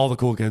Zon. All the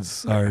cool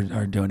kids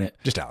are doing it.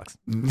 Just Alex.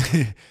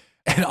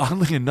 And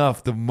oddly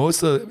enough, the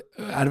most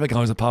Advent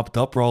calendars that popped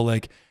up were all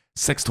like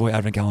sex toy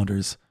Advent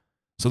calendars.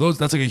 So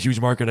that's like a huge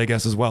market, I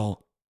guess, as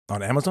well.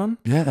 On Amazon?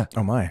 Yeah.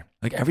 Oh my.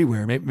 Like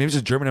everywhere. Maybe it's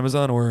just German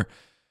Amazon or...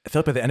 I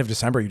feel like by the end of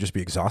December, you'd just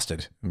be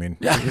exhausted. I mean...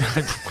 Yeah.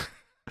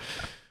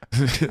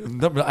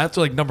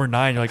 After like number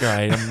 9, you're like, all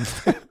right,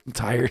 I'm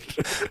tired.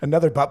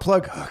 Another butt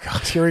plug? Oh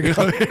God, here we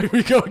go. Here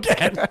we go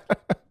again.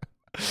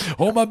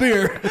 Hold my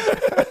beer.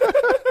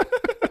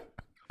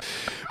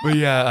 But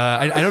yeah,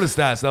 I noticed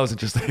that, so that was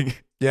interesting.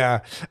 Yeah.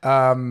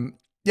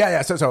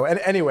 Yeah. So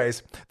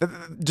anyways,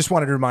 just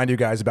wanted to remind you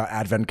guys about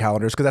Advent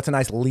calendars because that's a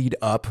nice lead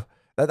up.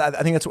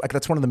 I think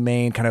that's one of the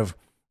main kind of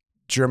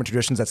German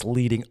traditions that's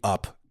leading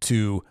up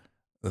to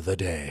the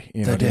day.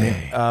 You know the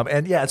day. I mean?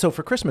 And yeah, so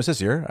for Christmas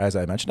this year, as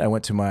I mentioned, I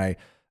went to my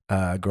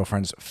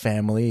girlfriend's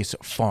family's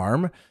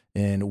farm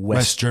in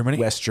West Germany.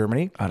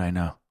 How'd I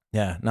know?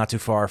 Yeah, not too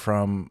far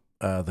from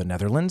the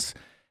Netherlands.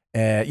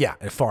 Yeah,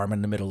 a farm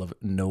in the middle of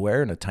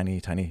nowhere in a tiny.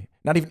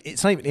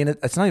 It's not even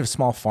a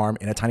small farm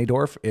in a tiny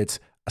dorf. It's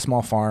a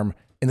small farm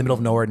in the middle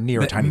of nowhere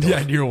near a tiny dwarf.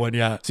 Yeah, near one.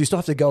 Yeah. So you still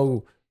have to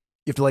go.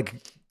 You have to like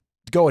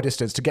go a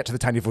distance to get to the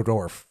tiny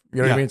dwarf.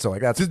 You know what I mean? So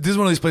like that's This is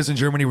one of these places in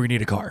Germany where you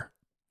need a car.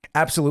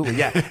 absolutely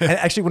yeah. And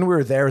actually, when we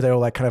were there, they were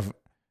like kind of.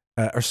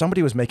 Or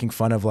somebody was making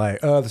fun of like,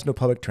 oh, there's no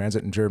public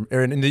transit in Germany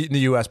or in the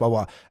U.S. blah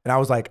blah. And I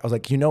was like,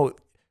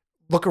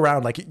 look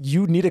around. Like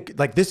you need a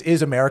like this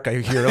is America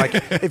here. Like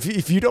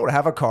if you don't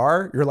have a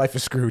car, your life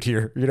is screwed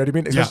here. You know what I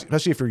mean?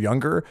 Especially if you're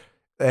younger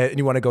and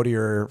you want to go to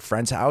your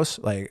friend's house.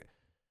 Like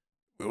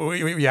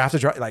you have to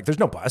drive. Like there's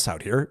no bus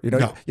out here. You know,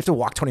 you have to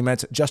walk 20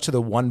 minutes just to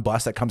the one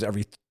bus that comes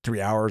every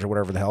 3 hours or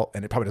whatever the hell,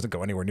 and it probably doesn't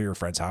go anywhere near your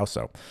friend's house.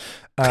 So.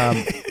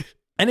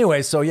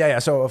 Anyway, so yeah.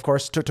 So of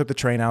course took the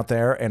train out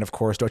there, and of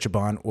course Deutsche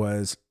Bahn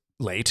was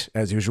late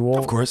as usual.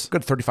 Of course,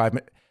 good 35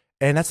 minutes.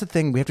 And that's the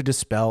thing we have to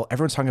dispel.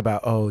 Everyone's talking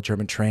about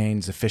German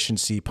trains,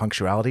 efficiency,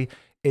 punctuality.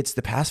 It's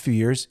the past few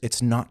years.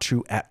 It's not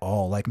true at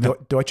all. Like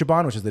Deutsche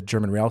Bahn, which is the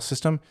German rail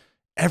system,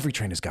 every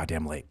train is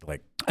goddamn late.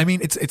 Like I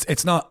mean,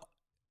 it's not.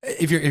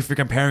 If you're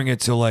comparing it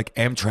to like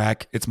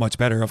Amtrak, it's much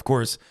better, of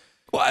course.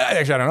 Well,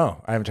 I don't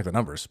know. I haven't checked the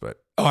numbers,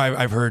 but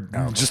I've heard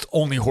just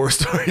only horror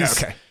stories. Yeah,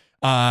 okay.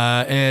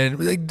 And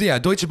like, yeah,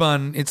 Deutsche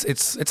Bahn,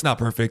 it's not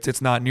perfect.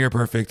 It's not near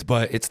perfect,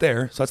 but it's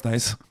there. So that's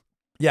nice.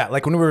 Yeah.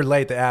 Like when we were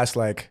late, they asked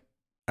like,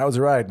 how was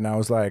the ride? And I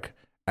was like,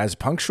 as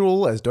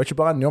punctual as Deutsche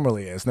Bahn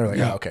normally is. And they're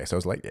like, oh, okay. So I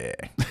was like,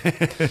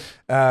 yeah.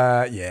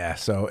 Yeah.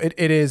 So it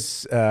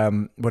is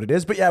what it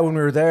is. But yeah, when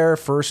we were there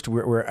first,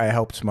 I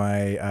helped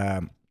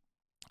my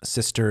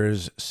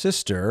sister's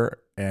sister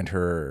and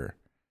her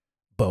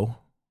beau.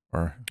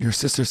 Or your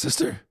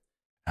sister?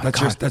 Oh,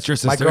 that's your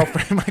sister?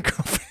 My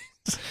girlfriend.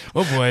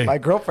 Oh boy, my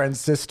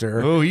girlfriend's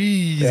sister. Oh,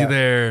 easy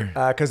there.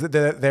 Because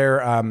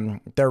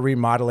they're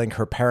remodeling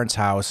her parents'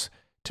 house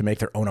to make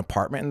their own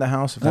apartment in the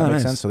house. If that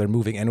makes sense. So they're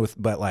moving in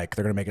but like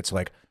they're gonna make it so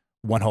like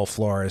one whole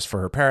floor is for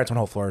her parents, one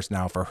whole floor is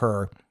now for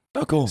her.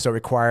 Oh, cool. So it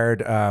required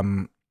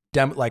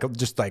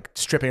just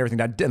stripping everything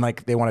down, and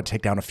like they want to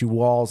take down a few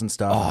walls and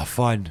stuff. Oh,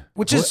 fun!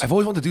 I've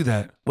always wanted to do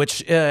that.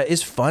 Which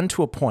is fun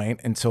to a point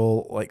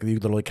until like you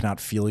literally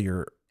cannot feel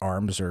your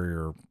arms or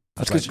your.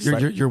 That's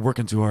because you're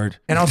working too hard.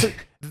 And also,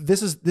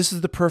 this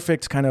is the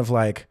perfect kind of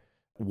like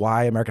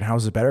why American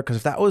houses are better. Because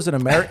if that was an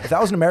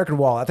American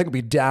wall, I think it'd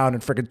be down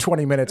in freaking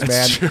 20 minutes,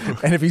 man. True.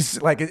 And if he's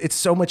like, it's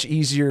so much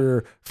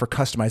easier for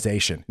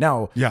customization.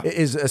 Now,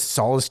 is a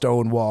solid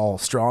stone wall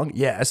strong?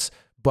 Yes,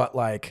 but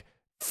like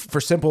for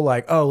simple,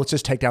 like let's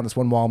just take down this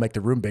one wall, make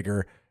the room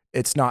bigger.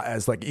 It's not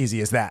as like easy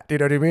as that. You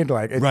know what I mean?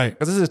 Like, right?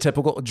 Because this is a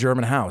typical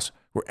German house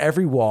where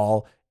every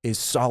wall is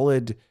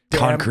solid.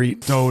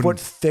 Concrete, foot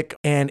thick,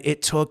 and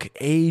it took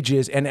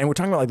ages. And we're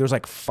talking about like there's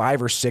like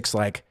 5 or 6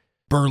 like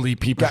burly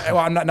people. Well,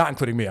 I'm not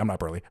including me. I'm not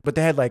burly, but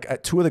they had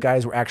like 2 of the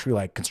guys were actually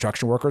like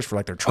construction workers for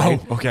like their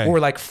trade. Oh, okay. Or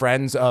like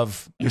friends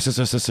of your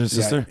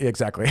sister. Yeah,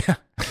 exactly.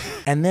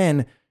 And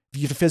then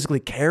you have to physically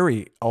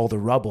carry all the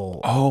rubble.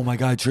 Oh my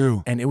God,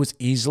 true. And it was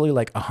easily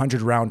like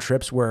 100 round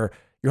trips where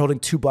you're holding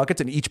 2 buckets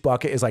and each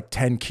bucket is like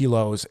 10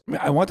 kilos.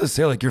 I want to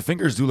say like your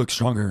fingers do look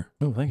stronger.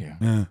 Oh, thank you.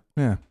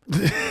 Yeah.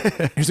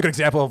 Here's a good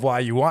example of why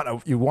you want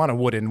a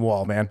wooden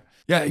wall, man.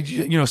 Yeah.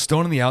 You know,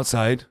 stone on the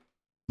outside,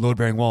 load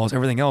bearing walls,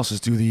 everything else is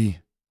do the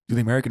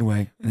American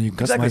way. And you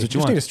can customize what you just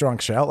want. Need a strong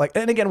shell. Like,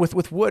 and again,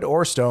 with wood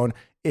or stone,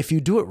 if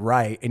you do it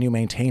right and you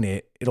maintain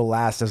it, it'll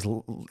last as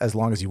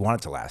long as you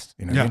want it to last.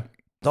 You know what I mean?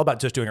 It's all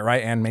about just doing it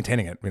right and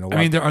maintaining it. You know, I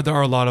mean, there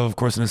are a lot of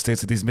course, in the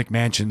States, of these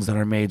McMansions that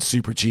are made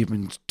super cheap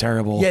and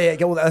terrible. Yeah.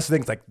 Well, that's the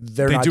thing. It's like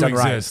they not done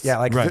exist. Right. Yeah,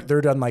 like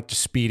they're done like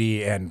just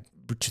speedy and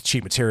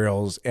cheap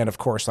materials, and of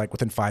course, like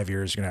within 5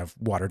 years, you're gonna have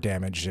water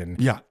damage and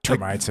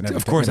termites and everything.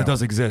 Of course, that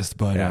does exist,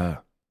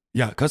 but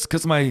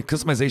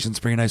customization's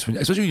pretty nice,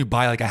 especially when you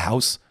buy like a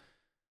house.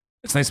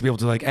 It's nice to be able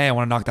to like, hey, I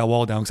want to knock that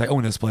wall down because I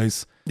own this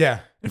place.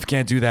 Yeah. If you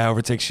can't do that,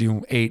 it takes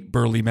you 8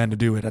 burly men to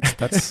do it.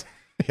 That's.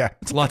 Yeah,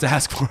 it's a lot to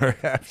ask for.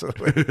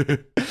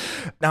 Absolutely.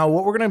 Now,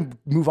 what we're going to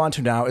move on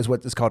to now is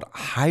what is called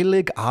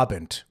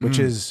Heiligabend, which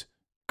is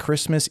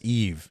Christmas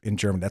Eve in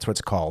German. That's what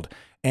it's called.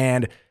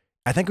 And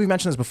I think we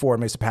mentioned this before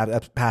in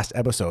past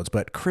episodes,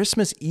 but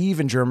Christmas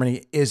Eve in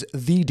Germany is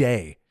the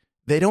day.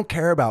 They don't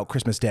care about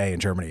Christmas Day in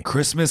Germany.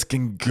 Christmas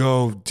can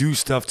go do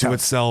stuff to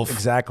itself.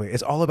 Exactly.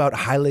 It's all about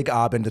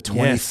Heiligabend, the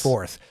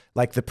 24th. Yes.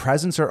 Like the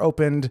presents are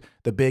opened,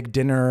 the big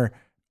dinner,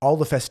 all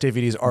the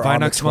festivities are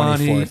on the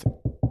 24th.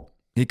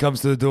 He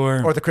comes to the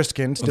door, or the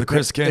Christkind. The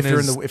Christkin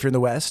if you're in the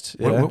West.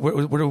 Yeah.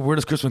 Where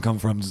does Christmas come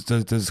from?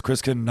 Does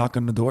Christkin knock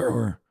on the door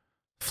or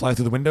fly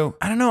through the window?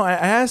 I don't know. I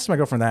asked my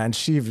girlfriend that, and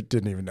she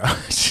didn't even know.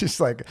 She's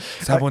like,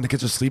 "Is that when the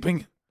kids are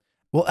sleeping?"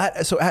 Well,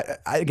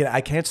 again, I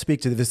can't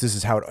speak to this. This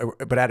is how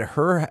it. But at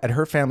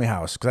her family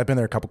house, because I've been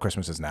there a couple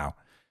Christmases now.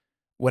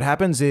 What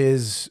happens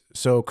is,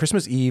 so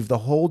Christmas Eve, the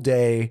whole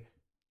day,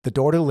 the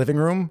door to the living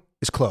room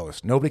is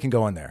closed. Nobody can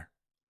go in there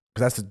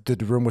because that's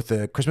the room with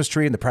the Christmas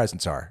tree and the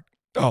presents are.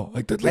 Oh,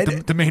 like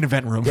the main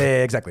event room.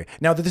 Yeah, exactly.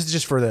 Now, this is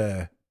just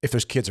for if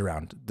there's kids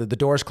around. The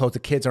door's closed. The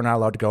kids are not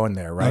allowed to go in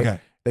there, right? Okay.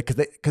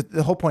 Because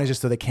the whole point is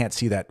just so they can't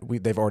see that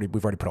we've already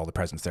put all the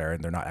presents there,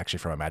 and they're not actually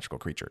from a magical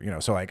creature, you know.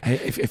 So like, hey,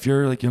 if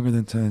you're like younger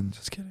than 10,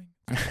 just kidding.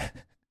 Just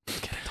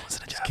kidding. Don't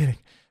listen to Jeff. Just kidding.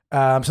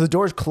 So the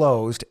door's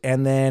closed,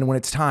 and then when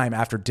it's time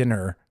after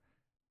dinner,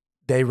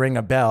 they ring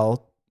a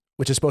bell,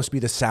 which is supposed to be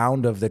the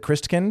sound of the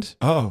Christkind,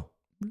 Oh,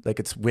 like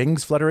it's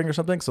wings fluttering or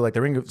something. So like they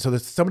ring, so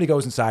somebody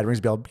goes inside, rings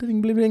a bell,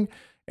 bling, bling, bling,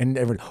 and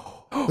everyone,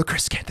 oh, the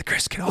Christkind.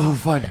 oh,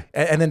 fun.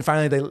 And then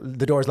finally,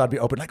 the door is allowed to be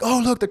open. Like,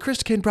 oh, look, the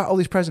Christkind brought all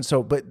these presents.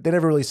 So, but they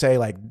never really say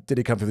like, did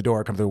he come through the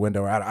door, or come through the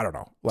window? Or I don't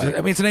know. Like,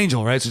 I mean, it's an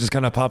angel, right? So it just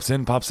kind of pops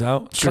in, pops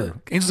out.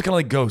 Sure. Angels are kind of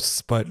like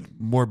ghosts, but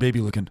more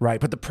baby looking. right.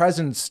 But the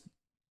presents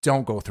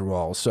don't go through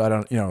walls. So I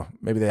don't,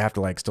 maybe they have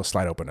to like still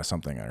slide open to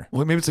something. Or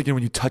Well, maybe it's like,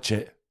 when you touch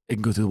it, it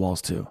can go through the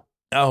walls too.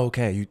 oh,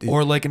 okay.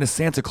 Or like in a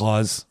Santa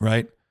Claus,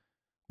 right?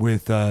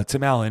 With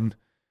Tim Allen,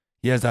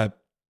 he has that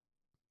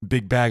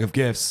big bag of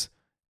gifts,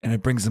 and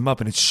it brings him up,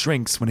 and it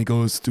shrinks when he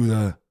goes through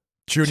the.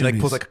 True, he like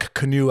chimneys. pulls like a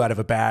canoe out of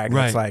a bag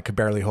Right. that's like could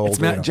barely hold.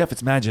 It's Jeff,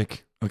 it's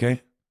magic.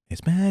 Okay.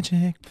 It's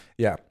magic.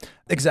 Yeah,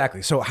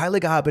 exactly. So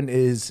Heiligabend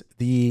is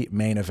the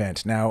main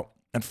event. Now,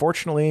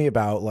 unfortunately,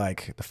 about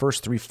like the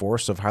first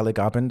 3/4 of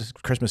Heiligabend,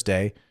 Christmas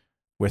Day,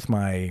 with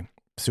my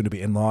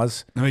soon-to-be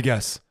in-laws. Let me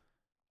guess.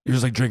 You're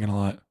just like drinking a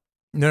lot.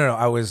 No.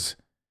 I was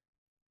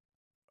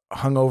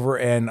hungover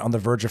and on the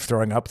verge of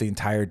throwing up the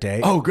entire day.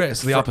 Oh, great.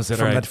 So the opposite,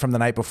 from, right? from the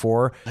night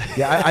before.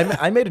 Yeah,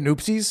 I made an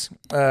oopsies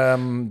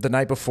the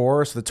night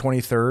before. So the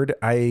 23rd,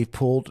 I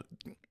pulled,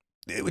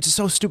 which is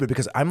so stupid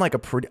because I'm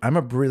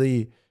a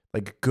really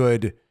like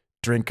good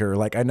drinker.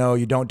 Like I know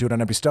you don't do it on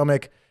empty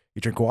stomach.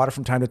 You drink water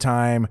from time to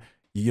time.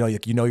 You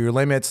know your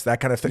limits, that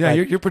kind of thing. Yeah,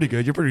 you're pretty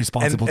good. You're a pretty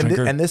responsible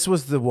drinker. And this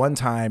was the one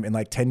time in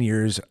like 10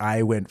 years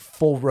I went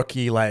full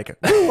rookie, like,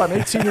 woo, I'm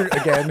 18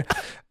 again.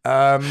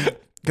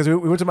 Because we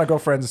went to my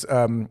girlfriend's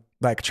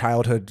like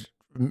childhood,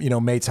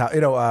 mate's house.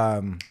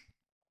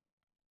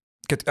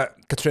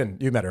 Katrin,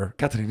 you met her.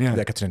 Catherine, yeah.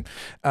 Yeah, Katrin.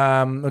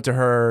 Went to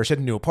her. She had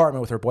a new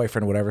apartment with her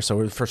boyfriend or whatever. So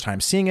it was the first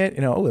time seeing it,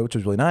 which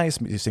was really nice,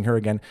 seeing her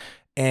again.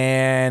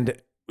 And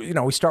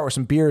we start with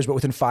some beers, but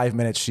within 5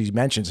 minutes she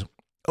mentions,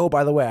 oh,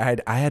 by the way,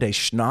 I had a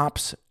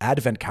schnapps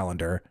advent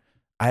calendar.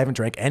 I haven't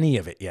drank any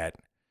of it yet.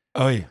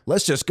 Oh, yeah.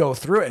 Let's just go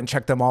through it and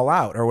check them all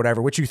out or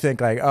whatever. Which you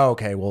think like, oh,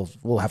 okay,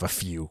 we'll have a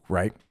few,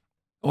 right?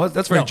 Well,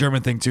 that's a very No.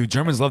 German thing too.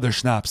 Germans love their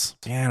schnapps.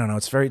 Yeah, I don't know.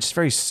 It's very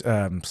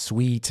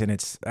sweet, and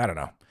it's, I don't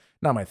know,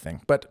 not my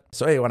thing. But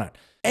so hey, why not?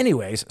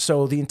 Anyways,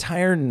 so the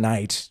entire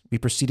night we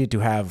proceeded to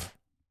have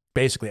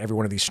basically every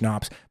one of these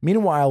schnapps.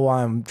 Meanwhile, while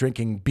I'm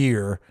drinking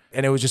beer,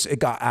 and it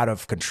got out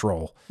of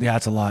control. Yeah,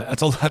 that's a lot.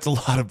 That's a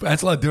lot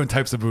of different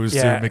types of booze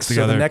Yeah. too mixed So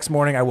together. the next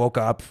morning, I woke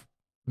up,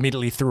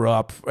 immediately threw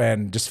up,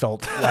 and just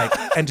felt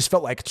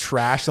like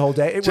trash the whole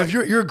day. It Jeff, was-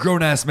 you're a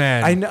grown ass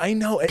man. I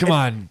know. Come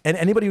on. And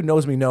anybody who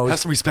knows me knows. Have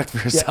some respect for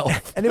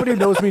yourself. Anybody who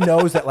knows me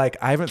knows that like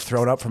I haven't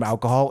thrown up from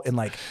alcohol in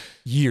like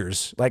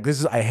years. Like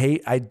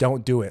I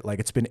don't do it. Like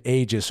it's been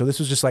ages. So this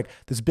was just like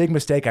this big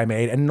mistake I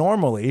made. And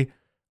normally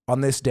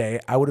on this day,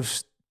 I would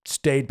have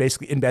stayed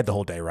basically in bed the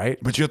whole day, right?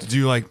 But you have to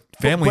do like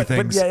family But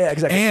things. yeah,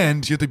 exactly.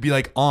 And you have to be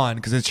like on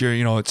because it's your,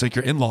 it's like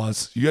your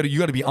in-laws. You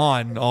got to be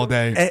on all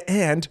day.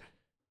 And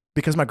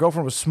because my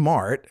girlfriend was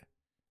smart,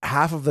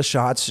 half of the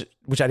shots,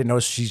 which I didn't know,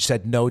 she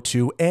said no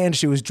to, and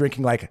she was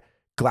drinking like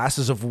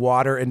glasses of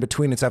water in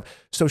between and stuff.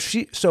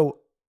 So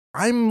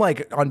I'm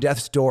like on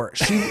death's door.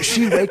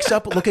 She wakes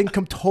up looking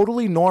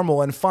totally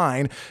normal and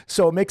fine.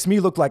 So it makes me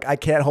look like I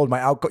can't hold my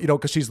alcohol,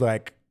 because she's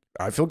like,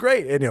 I feel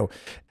great,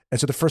 and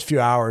so the first few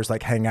hours,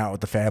 like hanging out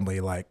with the family,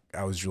 like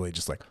I was really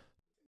just like,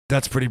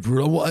 That's pretty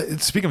brutal. Well,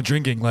 speaking of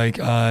drinking, like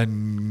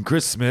on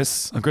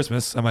Christmas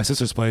at my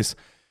sister's place,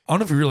 I don't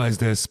know if you realize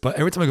this, but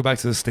every time I go back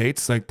to the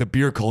States, like the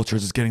beer culture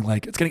is just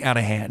getting out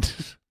of hand.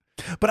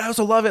 but I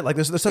also love it. Like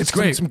there's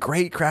great. some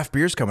great craft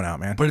beers coming out,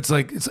 man. But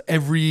it's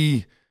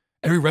every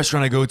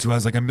restaurant I go to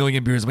has like a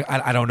million beers. Like,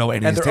 I don't know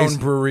any And of their these own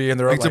tastes. brewery and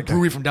their own Like, it's a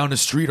brewery from down the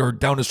street or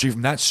down the street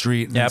from that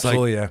street. And Yeah, it's like,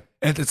 absolutely, yeah.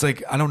 And it's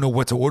like, I don't know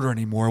what to order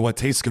anymore, what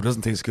tastes good,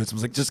 doesn't taste good. So I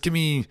was like, just give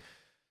me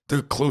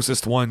the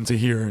closest one to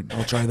here and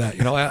I'll try that.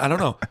 I don't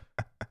know.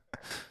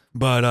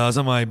 But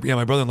so my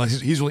brother-in-law,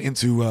 he's really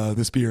into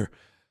this beer.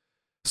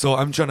 So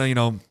I'm trying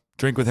to,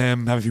 drink with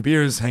him, have a few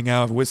beers, hang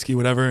out, have whiskey,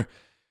 whatever.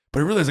 But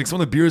I realized like some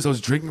of the beers I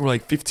was drinking were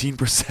like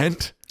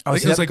 15%. Oh,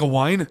 Like see, it was that- like a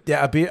wine.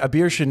 Yeah, a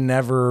beer should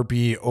never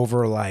be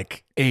over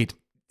like 8.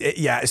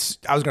 I was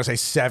gonna say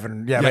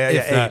 7. Yeah, Yeah, but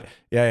if that.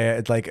 yeah.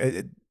 It's like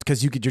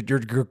because you're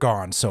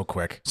gone so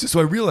quick. So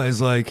I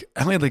realized like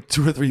I only had like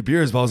 2 or 3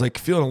 beers, but I was like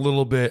feeling a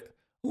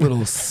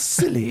little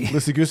silly,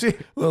 Loosey goosey.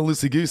 a little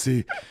loosey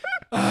goosey.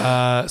 So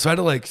I had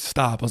to like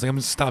stop. I was like, I'm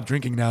gonna stop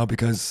drinking now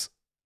because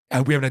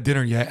we haven't had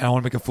dinner yet, and I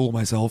want to make a fool of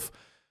myself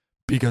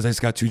because I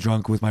just got too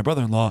drunk with my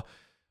brother-in-law.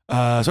 So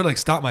I had to like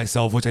stop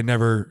myself, which I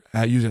never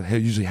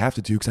usually have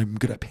to do because I'm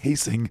good at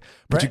pacing.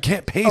 But Right. you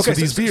can't pace with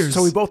these beers.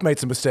 So we both made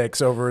some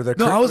mistakes over the.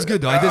 No, I was good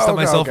though. I did stop Okay,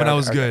 myself okay, and I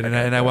was okay, good, okay,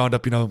 and I wound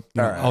up, right.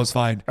 I was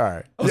fine. All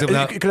right. I was able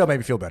to- It could have made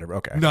me feel better. But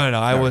okay. No,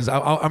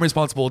 I'm a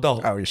responsible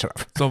adult. Oh, you shut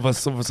up. Some of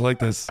us are like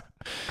this.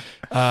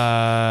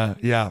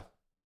 Yeah.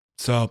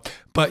 So,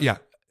 but yeah,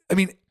 I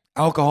mean,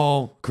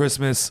 alcohol,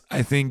 Christmas,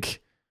 I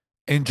think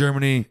in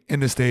Germany,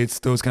 in the States,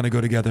 those kind of go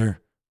together.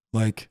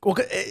 Like Well,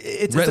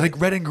 it's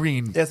red and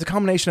green. it's a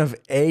combination of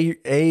a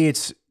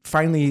it's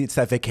finally it's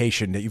that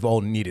vacation that you've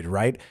all needed,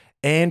 right?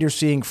 And you're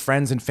seeing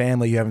friends and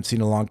family you haven't seen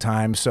in a long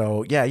time.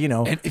 So yeah,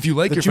 And if you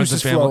like the your friends juice and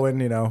is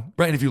family, flowing,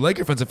 right? And if you like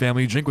your friends and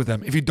family, you drink with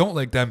them. If you don't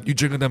like them, you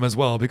drink with them as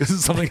well because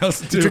it's something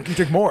else to do. You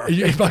drink more.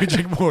 You probably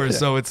drink more.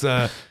 So it's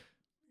part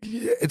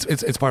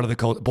of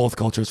the both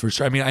cultures for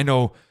sure. I mean, I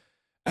know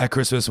at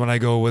Christmas when I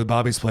go with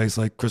Bobby's place,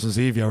 like Christmas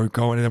Eve, yeah, we're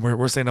going and then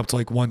we're staying up to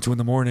like 1, 2 in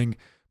the morning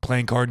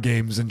playing card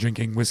games and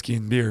drinking whiskey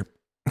and beer.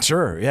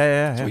 Sure.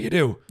 Yeah. That's what you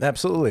do.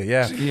 Absolutely.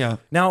 Yeah. Yeah.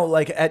 Now,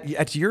 like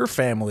at your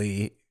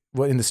family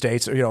in the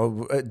States,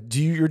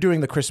 you're doing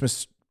the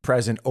Christmas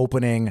present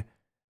opening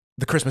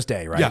the Christmas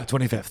day, right? Yeah,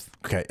 25th.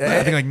 Okay.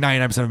 I think like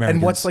 99% of Americans.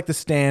 And what's like the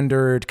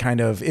standard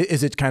kind of?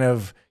 Is it kind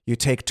of you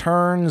take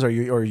turns, or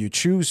you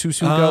choose who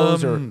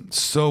goes? Or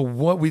so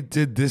what we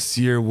did this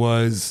year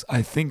was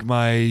I think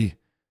my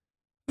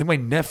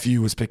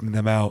nephew was picking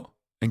them out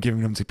and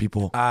giving them to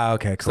people.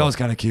 Okay, cool. So that was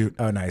kind of cute.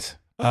 Oh, nice.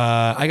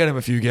 I got him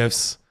a few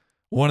gifts.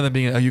 One of them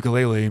being a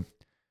ukulele,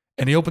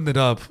 and he opened it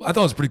up. I thought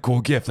it was a pretty cool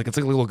gift. Like it's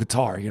like a little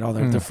guitar, they're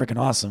freaking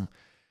awesome.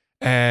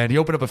 And he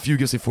opened up a few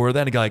gifts before that.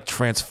 And he got like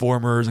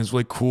Transformers, and it's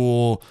really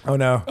cool. Oh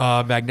no,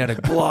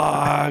 magnetic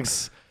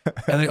blocks. And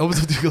then he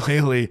opens up the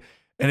ukulele,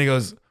 and he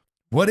goes,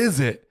 "What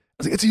is it?" I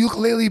was like, "It's a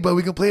ukulele, but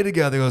we can play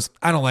together." He goes,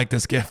 "I don't like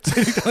this gift."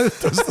 He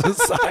throws it to the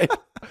side.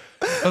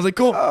 I was like,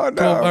 "Cool, oh,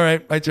 no. cool, all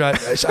right." I tried.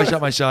 I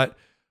shot my shot.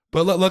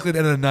 But luckily, at the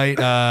end of the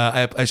night,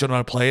 I showed him how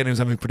to play it, and he was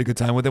having a pretty good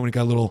time with it when he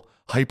got a little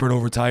hyper and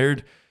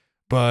overtired.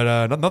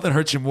 But nothing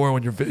hurts you more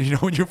when you're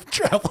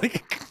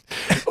traveling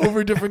over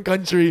a different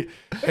country,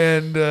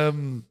 and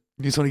you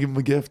just want to give him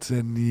a gift,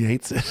 and he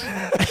hates it.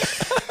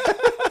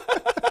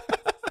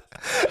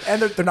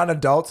 And they're not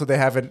adults, so they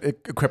haven't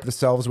equipped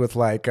themselves with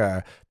like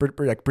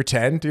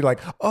pretend. You're like,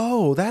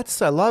 oh,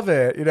 I love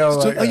it.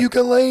 So a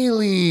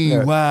ukulele.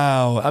 Yeah.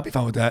 Wow, I'll be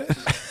fine with that.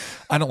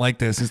 I don't like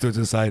this. Just do it to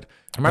the side.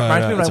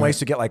 Reminds me when I used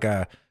to get like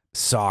a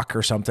sock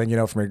or something,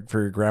 for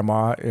your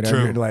grandma.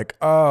 True. You're like,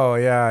 oh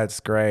yeah, it's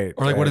great.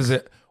 Or like, what is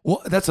it?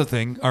 Well, that's a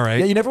thing. All right.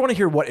 Yeah, you never want to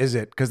hear what is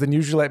it, because then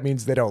usually that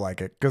means they don't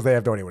like it because they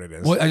have no idea what it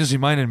is. Well, that just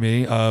reminded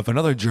me of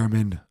another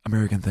German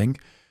American thing.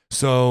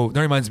 So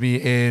that reminds me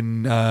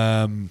in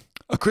A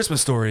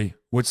Christmas Story,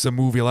 which is a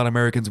movie a lot of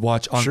Americans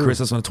watch on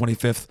Christmas on the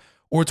 25th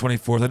or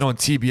 24th. I know on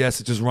TBS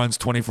it just runs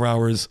 24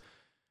 hours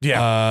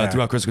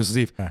throughout Christmas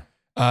Eve. Yeah.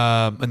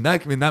 And in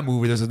that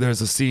movie,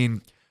 there's a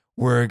scene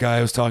where a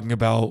guy was talking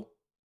about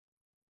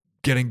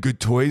getting good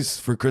toys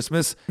for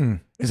Christmas.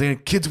 He's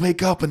saying kids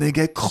wake up and they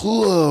get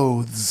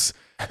clothes.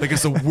 Like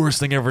it's the worst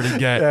thing ever to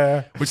get.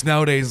 Yeah. Which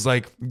nowadays is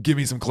like, give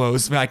me some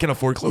clothes. Man, I can't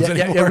afford clothes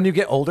anymore. Yeah, when you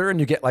get older and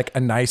you get like a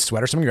nice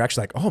sweater or something, you're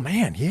actually like, oh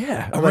man,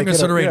 yeah. I'm wearing a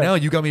sweater right now.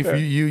 You got me for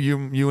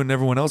you and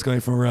everyone else got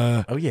me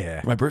for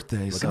for my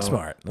birthday. Looking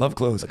smart. Love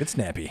clothes. Looking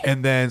snappy.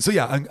 And then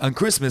on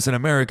Christmas in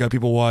America,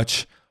 people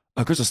watch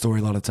A Christmas Story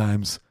a lot of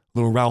times.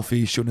 Little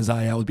Ralphie shooting his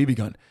eye out with a BB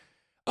gun.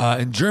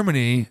 In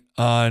Germany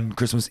on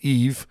Christmas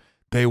Eve,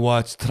 they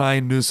watch Drei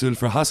Nüsse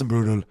für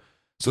Hasenbrödel.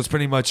 So it's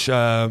pretty much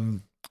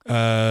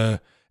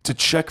it's a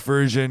Czech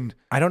version.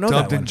 I don't know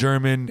dubbed that in one.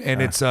 German,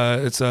 and it's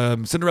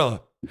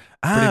Cinderella.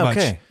 Pretty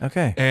much.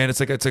 Okay. And it's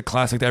a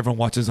classic that everyone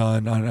watches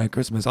on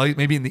Christmas.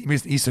 Maybe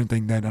it's an Eastern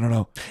thing then. I don't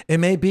know.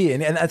 It may be,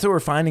 and that's what we're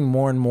finding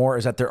more and more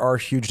is that there are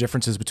huge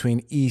differences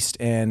between East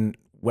and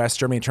West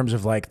Germany in terms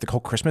of like the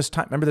whole Christmas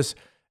time. Remember this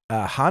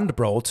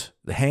Handbrot,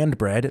 the hand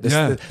bread,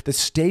 the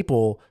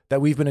staple that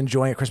we've been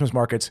enjoying at Christmas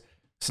markets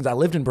since I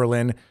lived in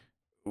Berlin.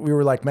 We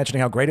were like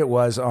mentioning how great it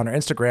was on our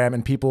Instagram,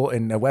 and people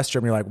in West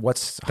Germany were like,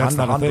 "What's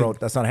Handbrot?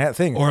 That's not a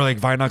thing." Or like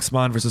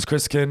Weihnachtsmann versus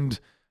Christkind.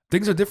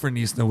 Things are different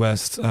in East and the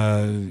West.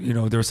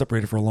 They were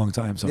separated for a long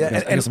time, so I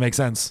guess it makes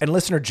sense. And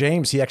listener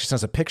James, he actually sent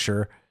us a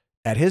picture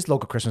at his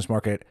local Christmas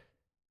market.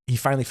 He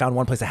finally found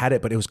one place that had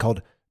it, but it was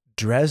called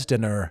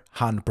Dresdner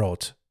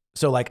Handbrot.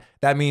 So like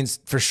that means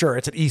for sure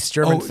it's an East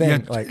German thing.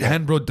 Yeah, like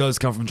Handbrot does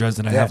come from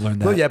Dresden. I have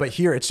learned that. Well, yeah, but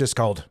here it's just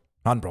called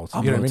Handbrot.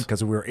 You know what I mean?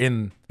 Because we're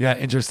in. Yeah,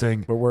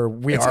 interesting. But where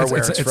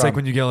it's from. Like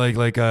when you get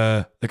like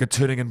a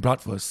Thüringen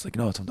Bratwurst. Like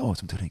it's from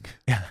Thüringen.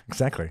 Yeah,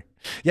 exactly.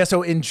 Yeah,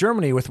 so in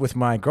Germany with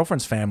my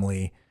girlfriend's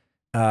family,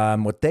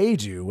 what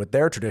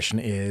their tradition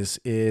is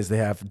they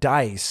have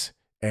dice,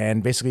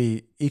 and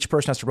basically each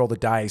person has to roll the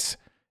dice,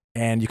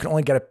 and you can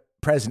only get a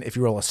present if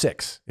you roll a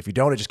 6. If you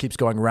don't, it just keeps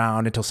going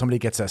around until somebody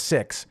gets a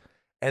 6.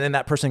 And then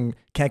that person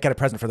can't get a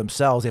present for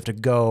themselves. They have to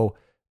go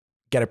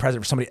get a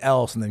present for somebody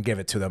else and then give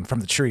it to them from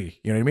the tree.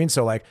 You know what I mean?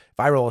 So like if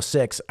I roll a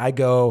 6, I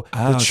go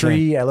the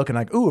tree, I look and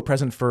like, ooh, a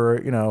present for,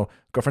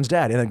 girlfriend's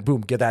dad. And then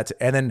boom, get that.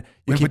 And then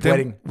you keep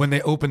waiting. When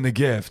they open the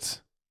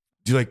gift,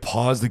 do you like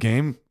pause the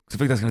game? Because I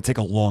feel like that's going to take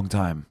a long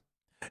time.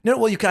 No,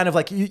 well, you kind of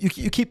like, you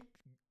keep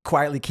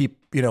quietly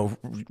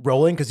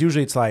rolling, because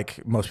usually it's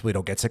like most people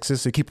don't get 6s,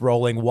 so you keep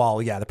rolling while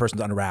the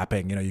person's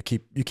unwrapping. You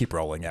keep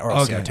rolling, or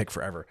else it'll take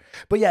forever.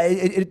 But yeah,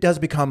 it does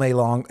become a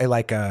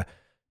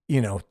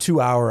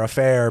 2-hour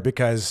affair,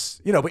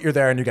 because but you're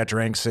there and you got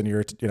drinks and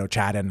you're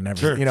chatting and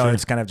everything. Sure.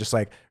 It's kind of just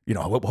like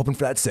hoping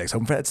for that 6.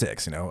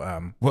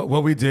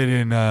 What we did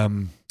in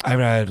I've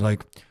had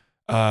like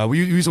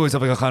we used to always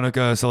have like a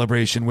Hanukkah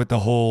celebration with the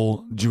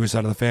whole Jewish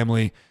side of the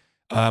family.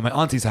 my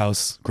auntie's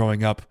house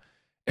growing up.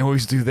 And what we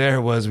used to do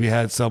there was we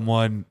had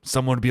someone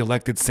would be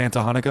elected Santa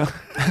Hanukkah.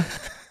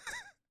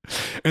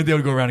 And they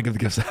would go around and give the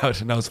gifts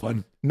out. And that was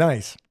fun.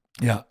 Nice.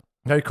 Yeah.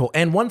 Very cool.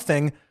 And one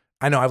thing,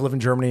 I know I've lived in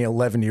Germany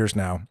 11 years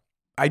now.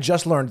 I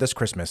just learned this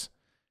Christmas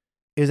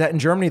is that in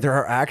Germany, there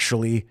are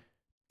actually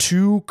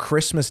 2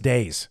 Christmas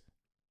days.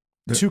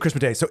 2 Christmas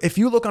days. So if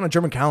you look on a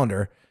German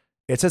calendar,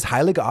 it says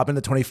Heiligabend,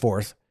 the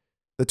 24th.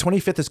 The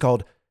 25th is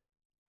called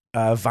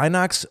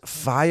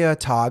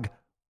Weihnachtsfeiertag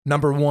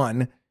number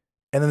 1.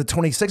 And then the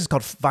 26th is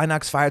called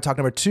Weihnachtsfeiertag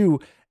number 2.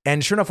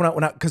 And sure enough,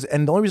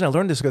 and the only reason I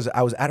learned this is because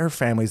I was at her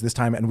family's this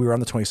time and we were on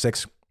the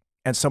 26th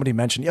and somebody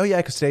mentioned, oh yeah,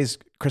 because today's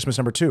Christmas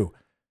number 2. And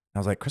I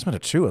was like, Christmas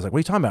number 2? I was like, what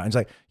are you talking about? And he's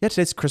like, yeah,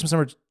 today's Christmas day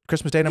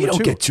number 2. You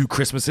don't get 2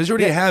 Christmases. You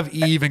already have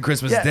Eve and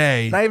Christmas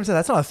Day. And I even said,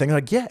 that's not a thing. I'm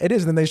like, yeah, it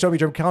is. And then they showed me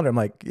German calendar. I'm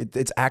like,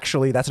 it's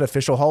actually, that's an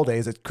official holiday.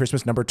 It's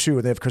Christmas number 2.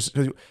 And they have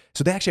Christmas.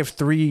 So they actually have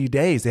 3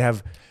 days. They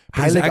have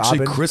Heiligabend.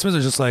 Actually, Christmas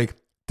is just like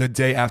the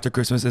day after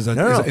Christmas is a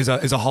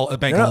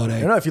bank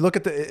holiday. No, if you look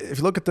at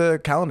the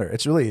calendar,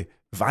 it's really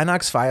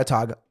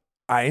Weihnachtsfeiertag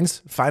 1,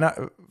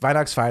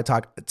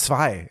 Weihnachtsfeiertag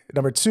 2,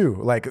 number 2.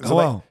 Like, so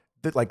wow.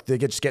 Like they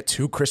just get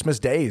 2 Christmas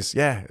days.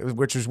 Yeah,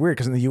 which is weird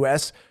because in the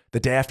US, the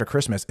day after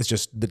Christmas is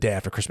just the day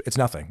after Christmas. It's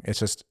nothing. It's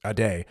just a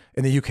day.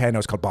 In the UK, I know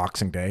it's called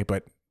Boxing Day,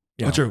 but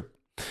true.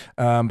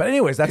 But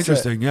anyways, that's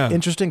interesting.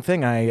 Interesting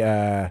thing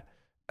I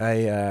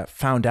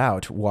found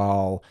out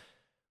while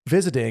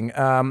visiting.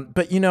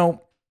 But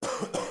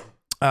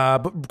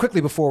but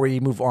quickly before we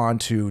move on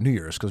to New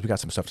Year's, because we got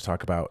some stuff to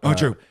talk about.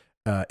 True.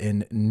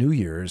 In New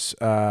Year's,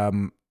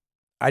 I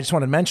just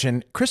want to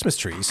mention Christmas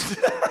trees.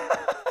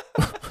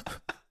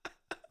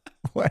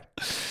 What?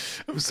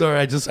 I'm sorry.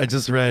 I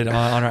just read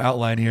on our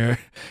outline here.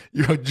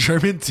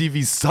 German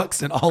TV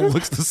sucks and all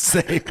looks the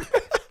same.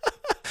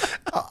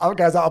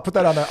 Guys, I'll put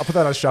that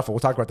on shuffle.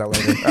 We'll talk about that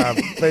later.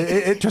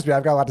 But trust me,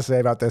 I've got a lot to say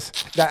about this.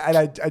 And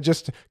I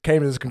just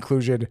came to this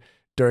conclusion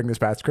during this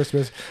past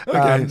Christmas.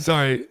 Okay,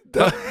 sorry.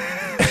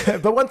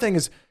 But one thing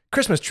is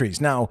Christmas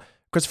trees. Now,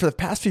 because for the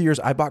past few years,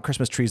 I bought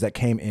Christmas trees that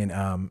came in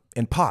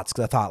pots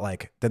because I thought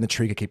like then the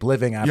tree could keep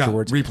living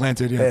afterwards. Yeah,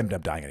 replanted. Yeah, they ended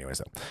up dying anyway.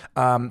 So,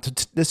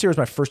 this year was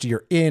my first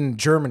year in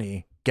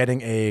Germany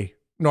getting a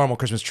normal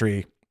Christmas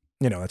tree.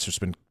 That's just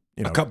been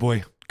a cut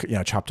boy.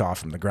 Chopped off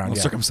from the ground.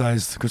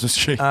 Circumcised Christmas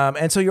tree.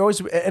 And so you always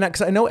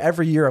because I know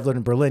every year I've lived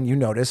in Berlin, you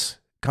notice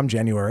come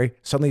January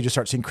suddenly you just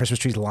start seeing Christmas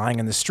trees lying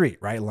in the street,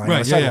 right? Lying on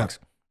the sidewalks,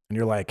 and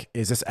you're like,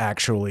 is this how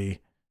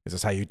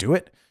you do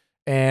it?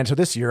 And so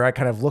this year I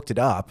kind of looked it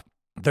up.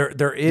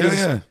 There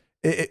is,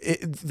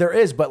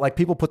 but like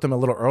people put them a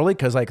little early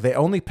because like they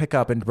only pick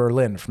up in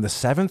Berlin from the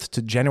 7th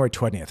to January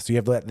 20th. So you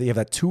have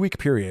that 2-week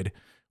period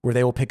where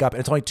they will pick up,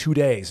 and it's only 2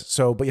 days.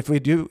 So, but if we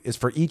do is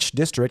for each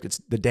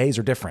district, the days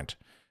are different.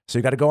 So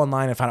you got to go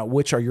online and find out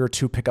which are your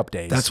 2 pickup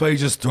days. That's why you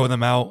just throw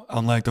them out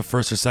on like the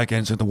 1st or 2nd, so you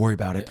don't have to worry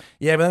about it.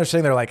 Yeah, but they're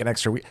saying they're like an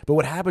extra week. But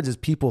what happens is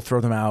people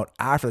throw them out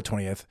after the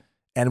 20th,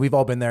 and we've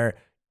all been there.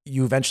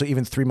 You eventually,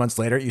 even 3 months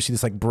later, you see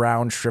this like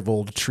brown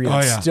shriveled tree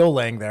that's still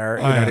laying there.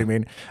 You know what I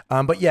mean?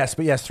 But yes,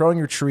 throwing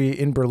your tree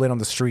in Berlin on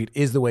the street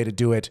is the way to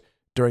do it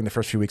during the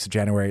first few weeks of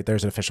January.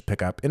 There's an official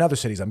pickup. In other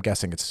cities, I'm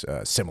guessing it's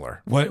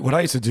similar. What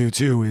I used to do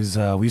too is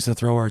we used to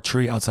throw our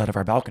tree outside of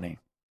our balcony.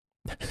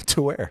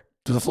 To where?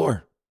 To the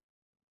floor.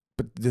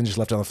 But then just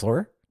left it on the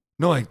floor?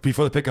 No, like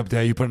before the pickup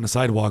day, you put it on the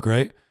sidewalk,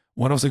 right?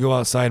 One of us would go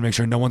outside and make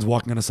sure no one's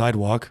walking on the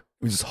sidewalk.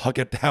 We just huck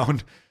it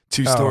down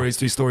 2 stories,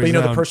 3 stories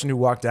down. But down. The person who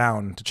walked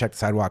down to check the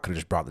sidewalk could have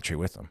just brought the tree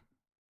with them.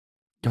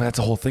 Yeah, but that's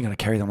the whole thing. I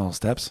carry them on all the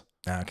steps.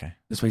 Okay.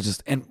 This way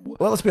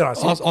well, let's be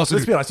honest.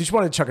 Let's be honest. You just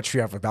want to chuck a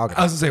tree off a balcony.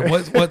 I was going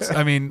to say,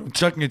 I mean,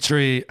 chucking a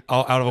tree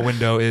out of a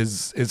window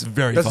is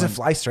very fun. Does it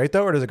fly straight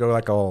though, or does it go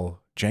like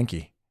all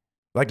janky?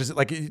 Like, does it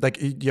like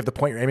you have the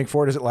point you're aiming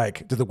for? Does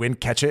the wind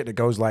catch it? And it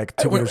goes like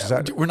 2 meters.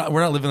 We're not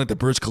living like the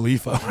Burj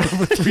Khalifa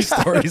with 3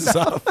 stories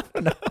up.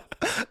 No.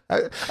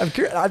 I'm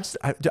curious.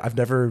 I've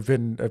never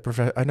been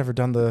I've never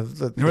done the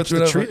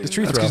tree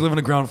throw. Because you live on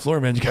the ground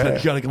floor, man. You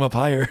gotta come up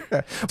higher.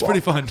 It's pretty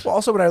fun. Well,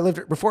 also when I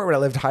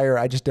lived higher,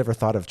 I just never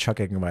thought of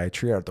chucking my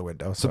tree out the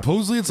window. So.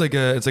 Supposedly it's like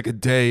a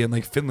day in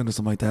like Finland or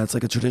something like that. It's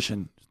like a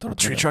tradition.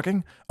 Tree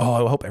chucking?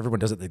 Oh, I hope everyone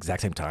does it at the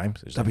exact same time.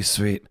 That'd be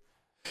sweet.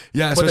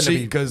 Yeah,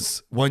 especially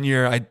because one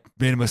year I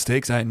made a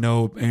mistake. So I didn't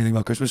know anything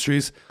about Christmas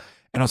trees,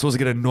 and I was supposed to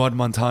get a Nord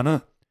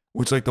Montana,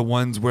 which like the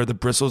ones where the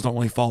bristles don't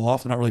really fall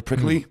off. They're not really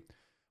prickly.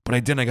 But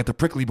I didn't. I got the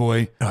prickly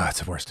boy. Oh,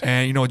 that's the worst.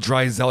 And, it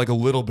dries out like a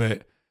little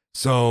bit.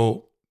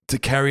 So to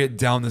carry it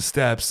down the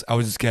steps, I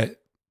would just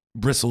get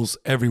bristles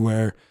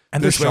everywhere.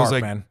 And they're sharp,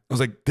 man. I was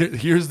like,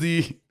 here's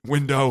the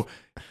window.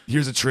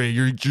 Here's a tree.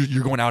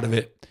 You're going out of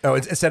it. Oh,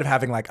 instead of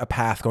having like a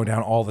path going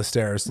down all the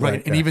stairs. Right.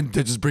 Like, and even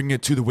to just bring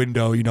it to the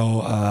window,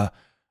 I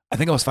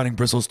think I was finding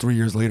bristles 3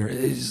 years later.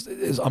 It's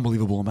an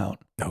unbelievable amount.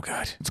 Oh,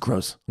 God. It's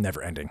gross.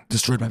 Never ending.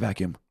 Destroyed my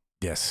vacuum.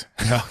 Yes.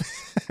 Yeah.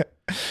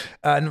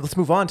 And let's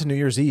move on to New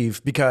Year's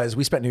Eve because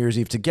we spent New Year's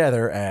Eve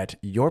together at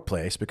your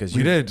place because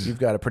you've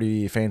got a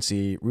pretty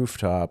fancy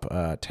rooftop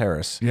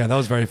terrace. Yeah, that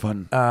was very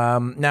fun.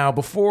 Now,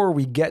 before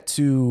we get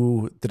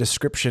to the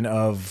description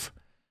of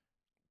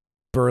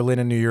Berlin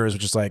and New Year's,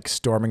 which is like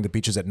storming the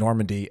beaches at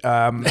Normandy.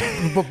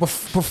 But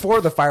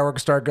before the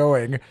fireworks start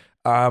going,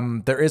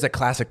 there is a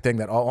classic thing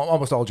that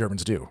almost all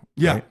Germans do.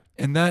 Yeah, right?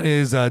 and that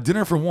is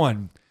dinner for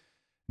one.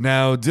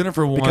 Now, dinner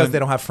for one, because they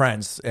don't have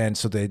friends, and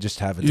so they just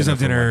have a you just have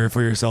for dinner one.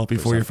 for yourself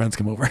before your friends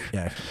come over.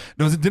 Yeah.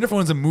 No, dinner for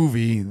one is a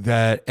movie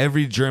that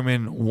every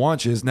German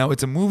watches. Now,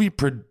 it's a movie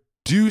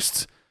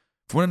produced,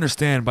 from what I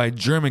understand, by a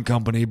German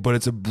company, but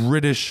it's a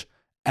British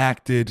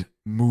acted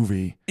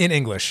movie In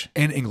English.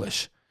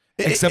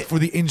 except for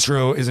the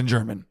intro is in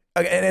German,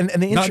 And the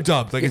intro, not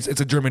dubbed. Like it's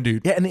a German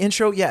dude. Yeah, and the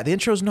intro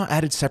is not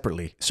added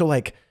separately. So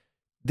like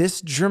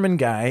this German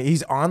guy,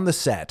 he's on the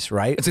set,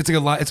 right? It's like a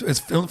live. It's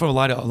filmed for a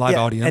live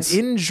audience. And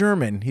in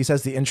German, he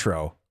says the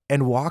intro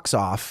and walks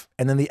off,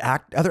 and then the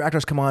other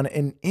actors come on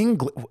in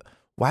English.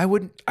 Why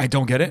would I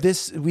don't get it.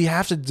 this? We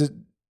have to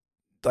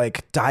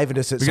like dive into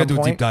this at We some gotta do a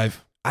point. deep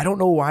dive. I don't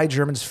know why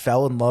Germans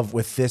fell in love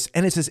with this.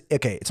 And it's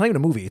okay, it's not even a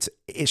movie. It's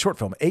a short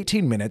film,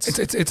 18 minutes.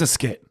 It's a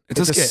skit. It's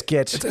a a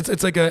skit. skit.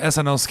 It's like a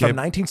SNL skit, from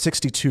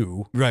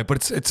 1962. right?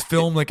 But it's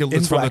filmed like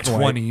it's from the black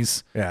and white.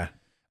 20s. Yeah.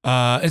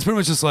 It's pretty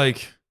much just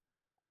like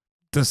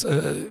this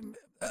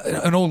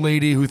an old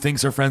lady who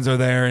thinks her friends are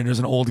there, and there's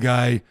an old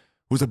guy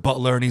who's a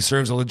butler, and he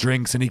serves all the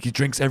drinks, and he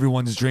drinks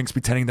everyone's drinks,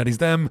 pretending that he's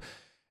them.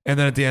 And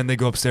then at the end, they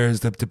go upstairs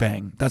to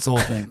bang. That's the whole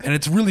thing, and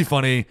it's really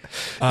funny.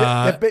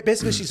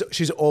 Basically,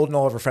 she's old, and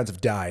all of her friends have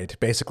died.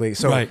 Basically,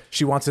 so Right.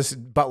 she wants this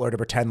butler to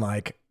pretend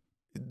like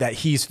that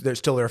they're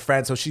still their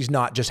friend, so she's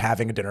not just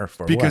having a dinner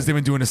for Because one. they've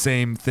been doing the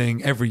same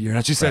thing every year.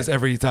 And she says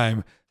every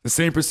time, the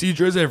same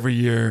procedure as every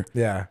year.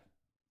 Yeah,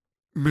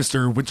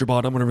 Mr.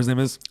 Winterbottom, whatever his name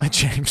is,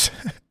 James.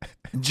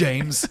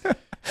 James.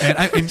 And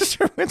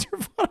Mr.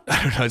 Winterbottom.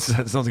 I don't know, it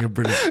sounds like a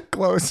British.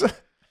 Close.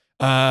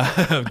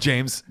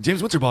 James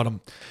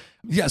Winterbottom.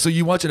 Yeah, so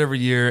you watch it every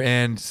year,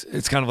 and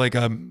it's kind of like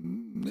a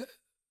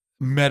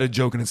meta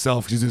joke in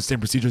itself. You do the same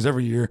procedures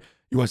every year.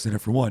 You watch Dinner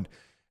for One.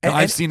 Now,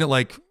 I've seen it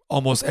like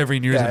almost every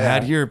New Year's I've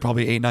had here,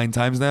 probably 8-9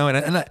 times now,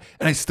 and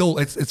I still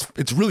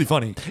it's really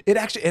funny. It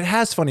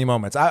has funny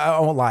moments. I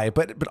won't lie,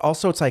 but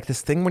also it's like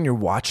this thing when you're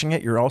watching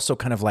it, you're also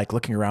kind of like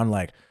looking around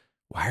like,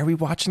 why are we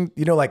watching?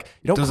 You know, like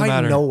you don't Doesn't quite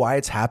matter. know why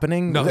it's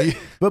happening. No.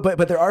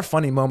 but there are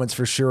funny moments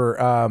for sure.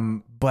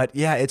 But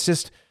yeah, it's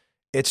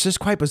just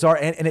quite bizarre,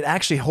 and it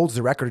actually holds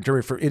the record in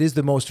Germany for it is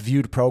the most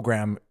viewed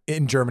program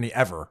in Germany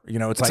ever. You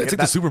know, it's like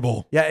the Super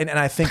Bowl. Yeah, and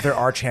I think there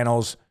are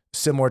channels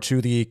similar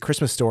to the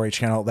Christmas Story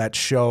channel that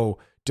show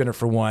Dinner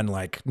for One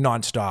like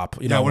nonstop.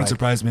 You Yeah, know, it wouldn't like,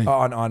 surprise me.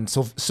 on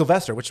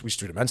Sylvester, which we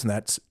should mention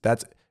that's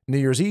New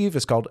Year's Eve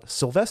is called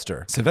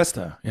Sylvester,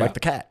 Sylvester, yeah. like the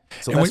cat.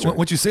 And Sylvester.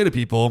 what you say to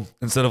people,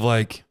 instead of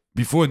like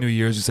before New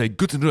Year's, you say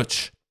Guten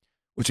Rutsch,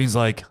 which means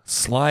like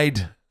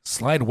slide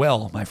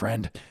well, my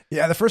friend.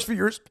 Yeah, the first few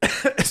years,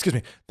 excuse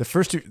me,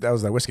 that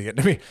was that whiskey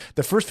getting to me.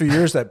 The first few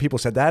years that people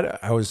said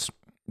that, I was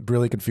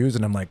really confused,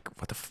 and I'm like,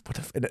 what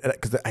the,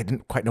 because I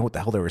didn't quite know what the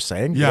hell they were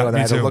saying. Yeah, and me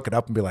I had to too. look it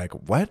up and be like,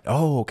 what?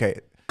 Oh, okay.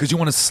 Because you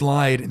want to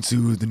slide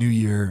into the new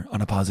year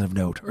on a positive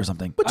note or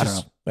something. I don't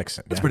know. Makes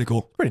sense. It's yeah. pretty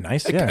cool. Pretty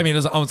nice. Like, Yeah. I mean, I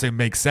wouldn't say it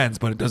makes sense,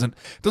 but it doesn't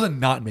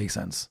not make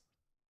sense.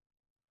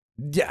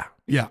 yeah.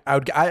 Yeah.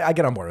 I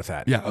get on board with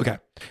that. Yeah. Okay.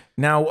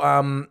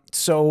 Now,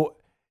 so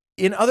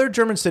in other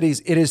German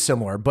cities, it is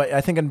similar, but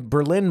I think in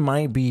Berlin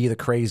might be the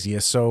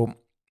craziest. So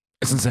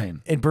It's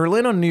insane. in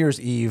Berlin on New Year's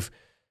Eve,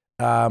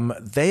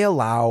 they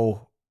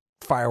allow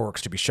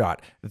fireworks to be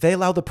shot. They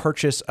allow the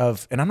purchase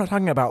of, and I'm not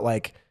talking about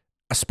like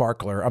a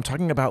sparkler. I'm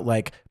talking about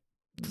like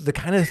the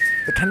kind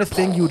of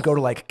thing you would go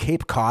to like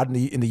Cape Cod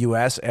in the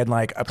US, and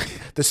like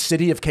the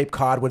city of Cape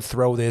Cod would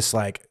throw this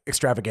like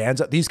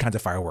extravaganza. These kinds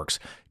of fireworks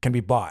can be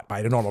bought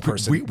by a normal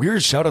person.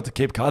 Weird shout out to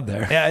Cape Cod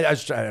there. Yeah, I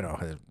don't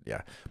know.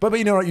 Yeah, but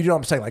you know what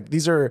I'm saying. Like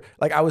these are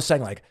like I was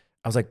saying. Like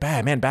I was like,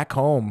 man, back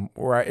home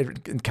or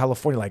in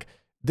California, like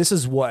this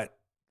is what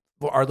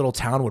our little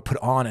town would put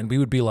on, and we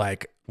would be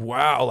like,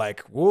 wow,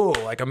 like whoa,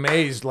 like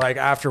amazed, like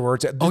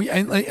afterwards. Oh yeah.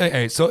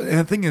 And so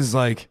the thing is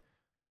like,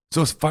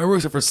 so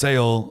fireworks are for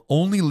sale,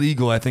 only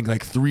legal I think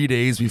like 3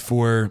 days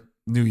before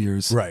New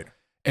Year's. Right.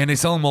 And they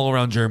sell them all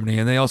around Germany,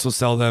 and they also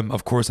sell them,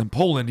 of course, in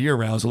Poland year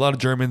round. So a lot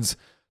of Germans,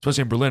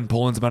 especially in Berlin,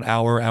 Poland's about an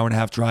hour and a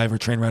half drive or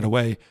train right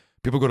away.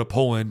 People go to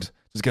Poland,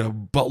 just get a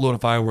buttload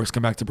of fireworks,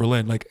 come back to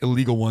Berlin, like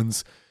illegal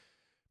ones,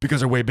 because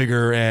they're way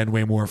bigger and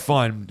way more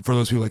fun for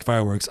those who like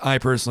fireworks. I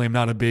personally am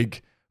not a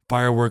big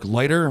firework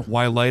lighter.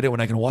 Why light it when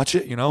I can watch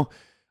it? You know,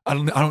 I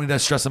don't need that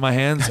stress in my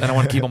hands, and I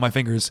want to keep on my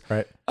fingers.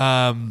 Right.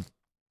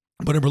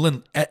 But in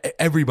Berlin,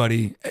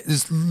 everybody,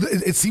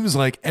 it seems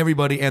like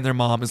everybody and their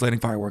mom is lighting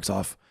fireworks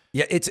off.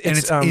 Yeah, it's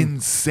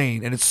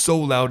insane, and it's so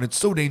loud, and it's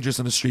so dangerous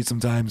on the street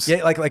sometimes.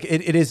 Yeah, like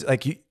it is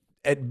like you.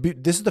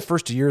 This is the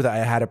first year that I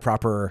had a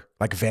proper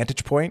like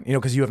vantage point, you know,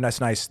 because you have nice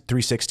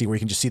 360 where you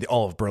can just see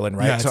all of Berlin,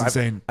 right? Yeah, it's so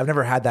insane. I've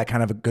never had that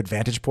kind of a good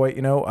vantage point,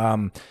 you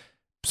know.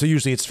 So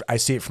usually I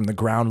see it from the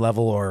ground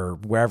level or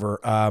wherever.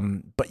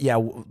 But yeah,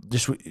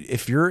 just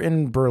if you're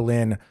in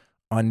Berlin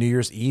on New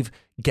Year's Eve,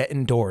 get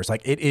indoors.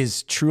 Like it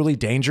is truly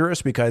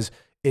dangerous because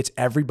it's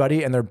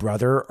everybody and their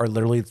brother are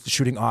literally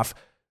shooting off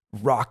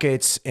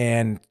rockets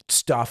and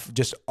stuff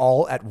just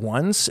all at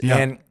once.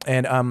 Yeah.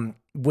 And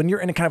when you're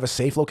in a kind of a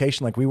safe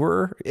location like we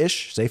were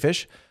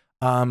safe-ish,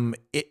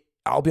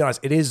 I'll be honest,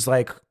 it is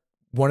like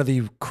one of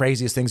the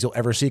craziest things you'll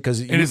ever see,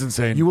 because It is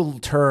insane. You will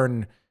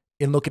turn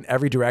and look in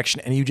every direction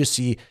and you just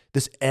see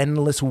this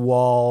endless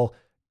wall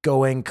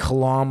going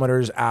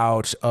kilometers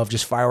out of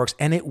just fireworks.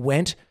 And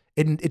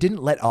it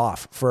didn't let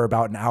off for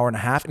about an hour and a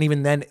half. And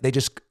even then they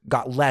just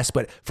got less,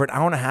 but for an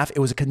hour and a half, it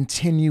was a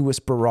continuous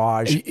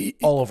barrage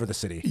all over the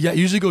city. Yeah, it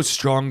usually goes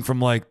strong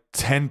from like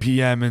 10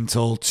 p.m.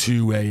 until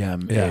 2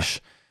 a.m. ish.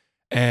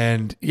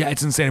 And yeah,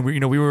 it's insane.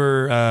 We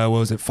were, what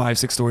was it,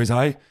 5-6 stories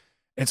high?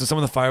 And so some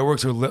of the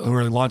fireworks were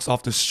launched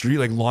off the street,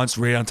 like launched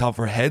right on top of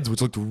our heads,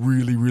 which looked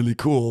really, really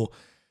cool.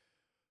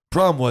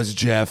 Problem was,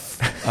 Jeff,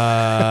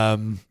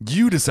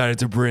 you decided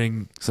to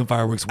bring some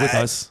fireworks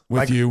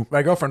with you.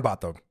 My girlfriend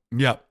bought them.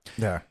 Yeah.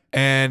 Yeah.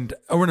 And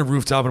we're in a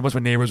rooftop and a bunch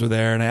of my neighbors were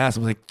there. And I asked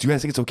them, like, do you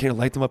guys think it's okay to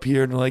light them up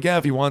here? And they're like, yeah,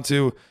 if you want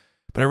to.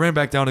 But I ran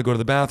back down to go to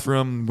the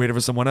bathroom, waited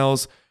for someone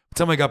else. By the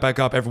time I got back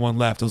up, everyone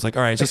left. I was like,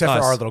 all right, it's just Except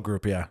us. for our little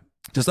group, yeah.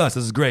 Just us.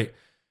 This is great.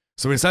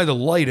 So we decided to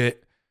light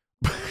it.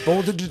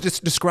 Well,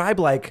 just describe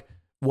like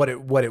what it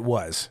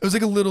was. It was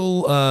like a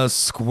little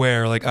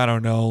square, like, I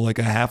don't know, like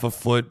a half a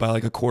foot by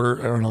like a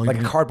quarter. I don't know. Like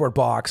a cardboard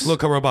box. A little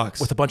cardboard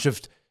box. With a bunch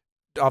of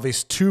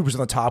obvious tubes on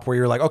the top where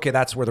you're like, okay,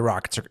 that's where the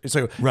rockets are.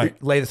 So right.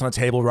 You lay this on a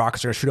table,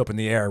 rockets are going to shoot up in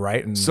the air,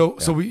 right? And so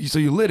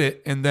you lit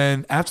it, and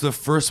then after the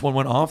first one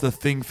went off, the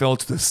thing fell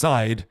to the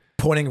side.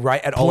 Pointing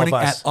right at all of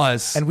us. At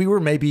us. And we were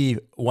maybe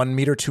 1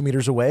 meter, 2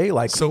 meters away.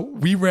 So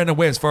we ran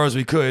away as far as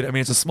we could. I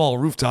mean, it's a small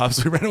rooftop,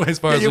 so we ran away as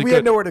far as we could. We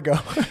had nowhere to go.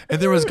 And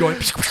there was going,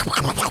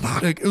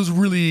 like, it was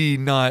really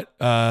not,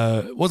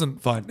 wasn't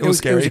fun. It was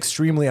scary. It was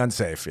extremely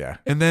unsafe, yeah.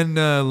 And then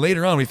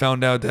later on, we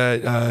found out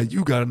that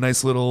you got a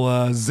nice little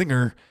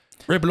zinger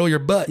right below your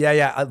butt.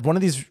 Yeah. One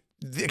of these,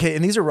 okay,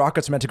 and these are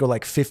rockets meant to go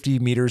like 50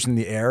 meters in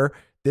the air.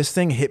 This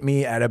thing hit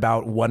me at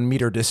about 1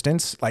 meter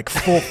distance, like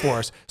full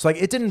force. So like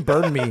it didn't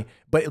burn me,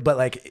 but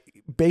like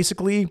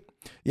basically,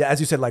 yeah, as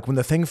you said, like when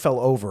the thing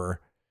fell over,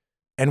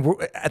 and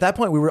at that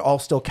point we were all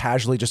still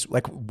casually just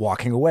like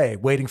walking away,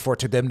 waiting for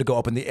them to go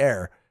up in the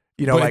air.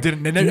 You know, but like it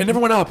never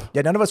went up.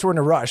 Yeah, none of us were in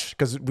a rush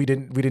because we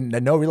didn't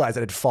realize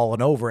that it had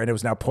fallen over and it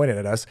was now pointed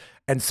at us.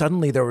 And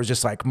suddenly there was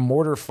just like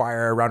mortar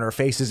fire around our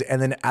faces. And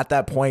then at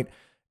that point,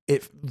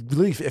 it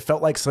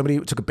felt like somebody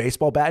took a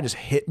baseball bat and just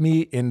hit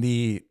me in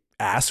the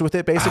ass with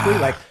it, basically.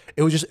 Like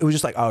it was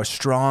just like a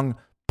strong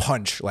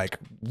punch, like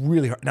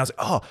really hard. And I was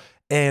like, oh,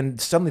 and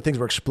suddenly things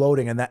were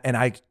exploding, and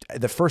I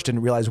the first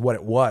didn't realize what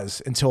it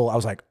was until I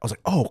was like,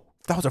 oh,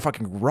 that was a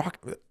fucking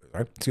rocket.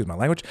 Excuse my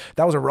language.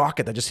 That was a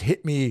rocket that just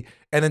hit me,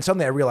 and then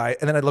suddenly I realized,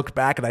 and then I looked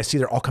back and I see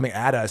they're all coming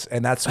at us,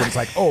 and that's when it's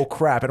like, oh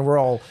crap, and we're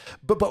all,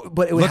 but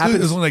it would happen.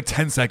 It was only like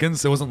 10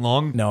 seconds. It wasn't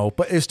long. No,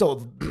 but it's still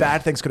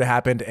bad things could have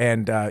happened,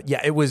 and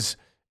yeah, it was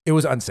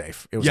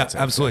unsafe. It was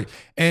unsafe. Absolutely.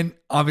 And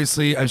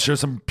obviously, I'm sure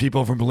some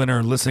people from Berlin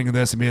are listening to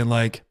this and being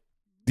like,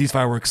 these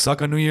fireworks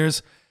suck on New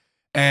Year's.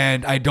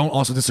 And I don't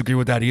also disagree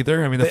with that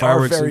either. I mean, the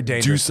fireworks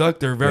do suck.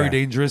 They're very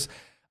dangerous.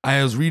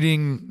 I was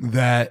reading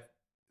that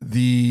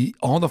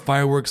all the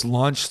fireworks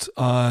launched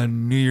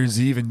on New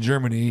Year's Eve in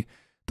Germany,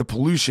 the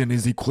pollution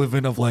is the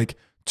equivalent of like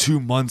 2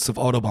 months of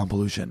Autobahn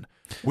pollution,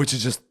 which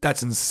is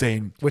that's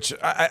insane. Which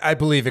I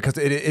believe it, because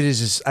it is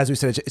just, as we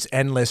said, it's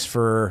endless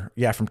from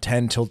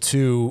 10 till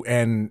 2.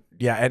 And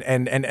yeah,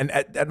 and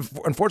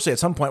unfortunately at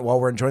some point while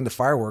we're enjoying the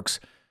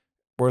fireworks,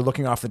 we're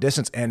looking off the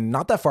distance, and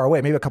not that far away,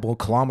 maybe a couple of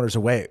kilometers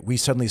away, we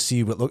suddenly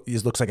see what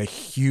looks like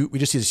we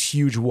just see this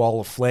huge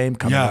wall of flame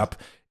coming up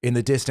in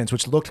the distance,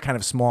 which looked kind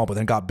of small, but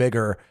then got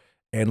bigger.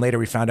 And later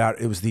we found out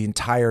it was the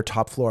entire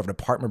top floor of an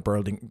apartment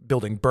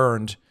building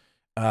burned.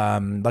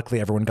 Luckily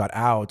everyone got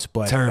out,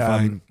 but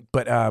terrifying.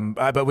 But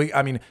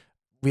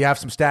we have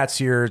some stats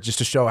here just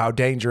to show how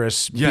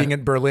dangerous being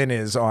in Berlin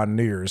is on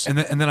New Year's. And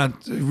then on,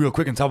 real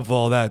quick, on top of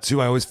all that too,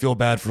 I always feel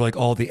bad for like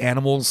all the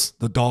animals,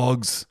 the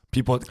dogs,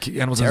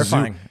 animals in the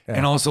zoo,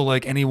 and also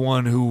like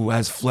anyone who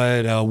has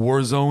fled a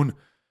war zone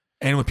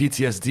and with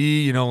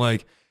PTSD, you know,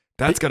 like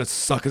that's gotta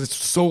suck because it's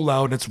so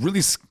loud and it's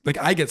really like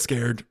I get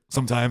scared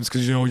sometimes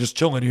because you're just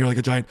chilling, and you hear like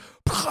a giant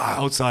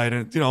outside,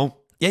 and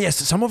yes,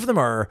 some of them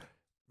are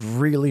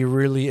really,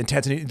 really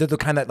intense, and they're the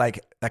kind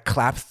that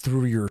clap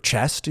through your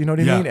chest, you know what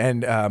I mean?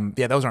 And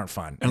those aren't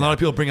fun. And a lot of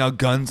people bring out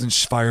guns and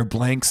fire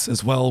blanks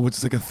as well, which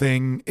is like a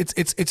thing.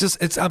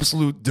 It's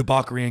absolute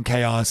debauchery and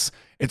chaos.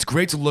 It's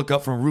great to look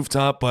up from a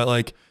rooftop, but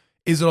like,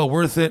 is it all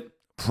worth it?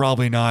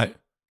 Probably not.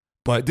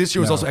 But this year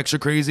was also extra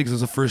crazy because it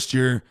was the first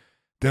year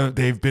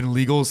they've been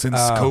legal since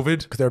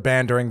COVID. Because they're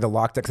banned during the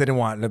lockdown because they didn't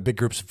want big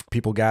groups of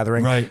people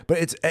gathering. Right. But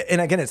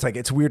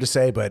it's weird to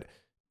say, but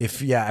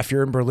if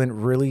you're in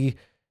Berlin, really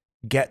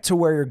get to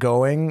where you're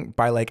going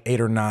by like 8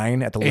 or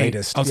 9 at the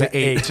latest. I'll say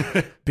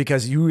 8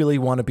 because you really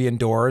want to be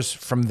indoors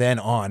from then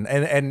on.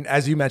 And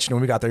as you mentioned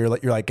when we got there,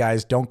 you're like,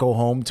 guys, don't go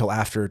home till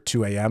after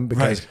 2 a.m.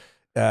 because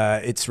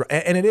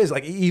it is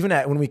like even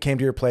when we came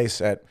to your place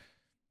at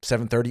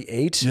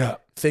 7:38,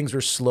 things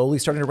were slowly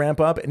starting to ramp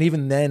up, and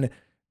even then,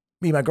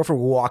 me and my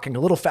girlfriend were walking a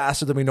little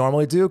faster than we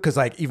normally do because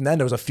like even then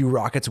there was a few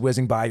rockets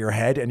whizzing by your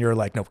head and you're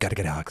like, nope, gotta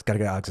get Alex, gotta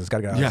get Alex,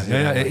 gotta get Alex.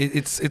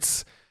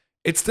 Yeah.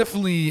 It's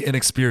definitely an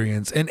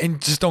experience,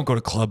 and just don't go to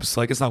clubs.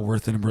 Like it's not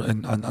worth it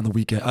on the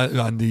weekend,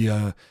 on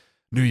the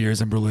New Year's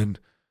in Berlin.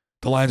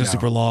 The lines are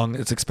super long.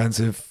 It's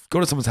expensive.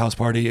 Go to someone's house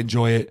party,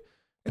 enjoy it,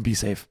 and be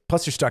safe.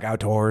 Plus, you're stuck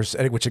outdoors,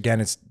 which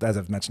again, it's as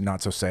I've mentioned,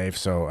 not so safe.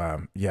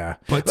 So, yeah.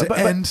 But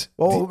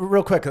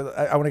real quick,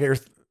 I want to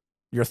get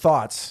your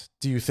thoughts.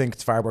 Do you think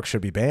fireworks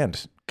should be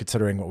banned,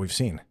 considering what we've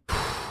seen?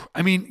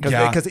 I mean,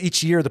 because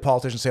each year the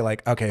politicians say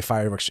like, okay,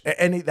 fireworks,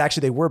 and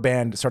actually they were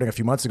banned starting a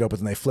few months ago, but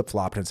then they flip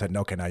flopped and said, no,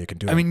 okay, now you can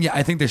do it. I mean, yeah,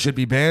 I think they should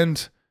be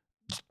banned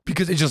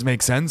because it just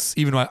makes sense.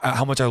 Even though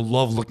how much I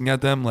love looking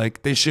at them,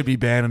 like they should be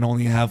banned and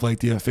only have like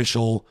the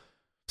official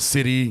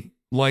city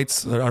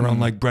lights around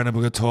like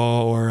Brandenburger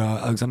Tor or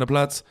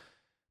Alexanderplatz.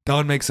 That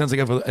would make sense,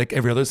 like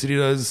every other city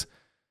does.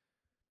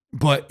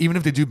 But even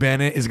if they do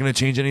ban it, is it going to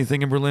change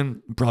anything in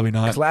Berlin? Probably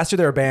not. Last year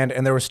they were banned,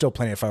 and there was still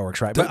plenty of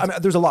fireworks, right? But I mean,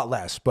 there's a lot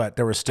less, but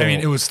there was still. I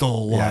mean, it was still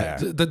a lot. Yeah.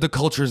 The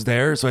culture's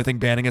there, so I think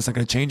banning it's not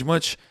going to change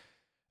much.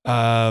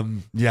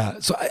 Yeah.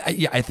 So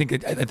I think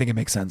it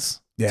makes sense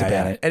to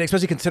ban it, and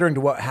especially considering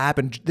what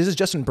happened. This is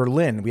just in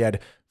Berlin. We had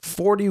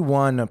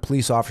 41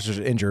 police officers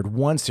injured,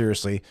 1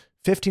 seriously,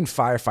 15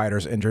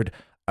 firefighters injured.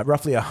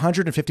 Roughly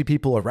 150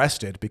 people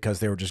arrested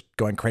because they were just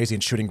going crazy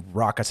and shooting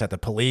rockets at the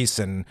police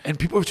and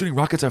people were shooting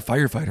rockets at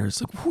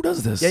firefighters. Like, who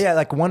does this? Yeah.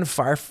 Like one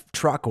fire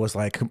truck was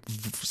like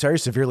very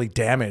severely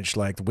damaged,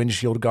 like the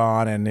windshield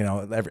gone and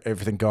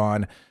everything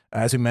gone.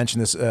 As we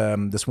mentioned,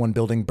 this one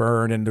building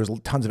burned and there's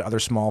tons of other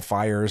small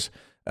fires.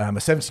 A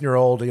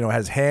 17-year-old,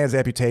 has hands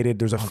amputated.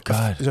 There's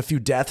a few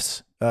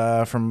deaths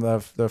from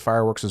the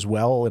fireworks as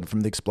well and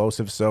from the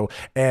explosives. So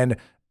and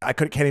I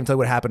can't even tell you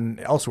what happened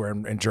elsewhere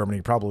in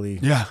Germany.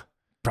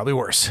 Probably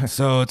worse.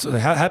 So it's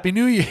Happy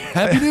New Year.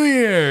 Happy New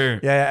Year.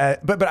 Yeah.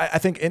 But I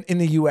think in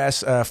the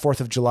US, 4th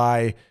of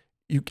July,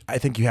 I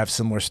think you have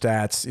similar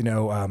stats.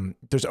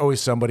 There's always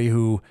somebody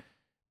who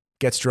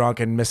gets drunk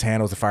and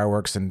mishandles the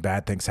fireworks and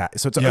bad things happen.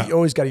 So you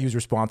always got to use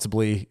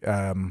responsibly.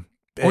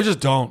 Or just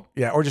don't.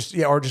 Yeah. Or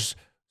just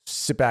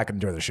sit back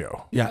and enjoy the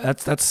show. Yeah.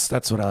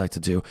 That's what I like to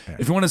do. Yeah.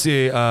 If you want to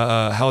see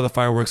how the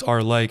fireworks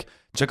are like,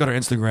 check out our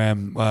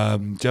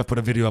Instagram. Jeff put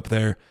a video up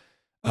there.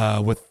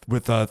 With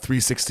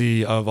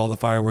 360 of all the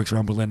fireworks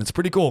around Berlin. It's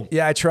pretty cool.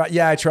 Yeah, I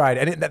tried.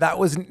 And that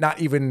was not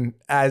even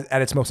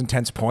at its most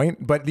intense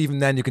point, but even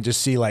then you can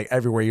just see like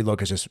everywhere you look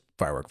is just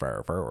firework.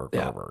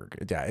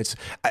 Yeah,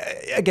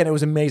 again, it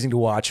was amazing to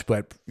watch,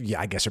 but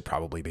yeah, I guess it'd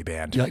probably be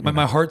banned. Yeah, like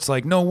my heart's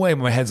like, no way.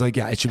 My head's like,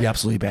 yeah, it should be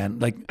absolutely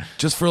banned. Like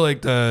just for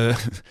like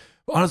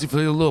honestly, for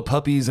the little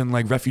puppies and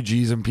like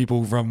refugees and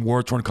people from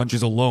war-torn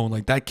countries alone,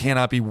 like that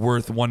cannot be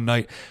worth one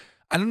night.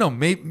 I don't know.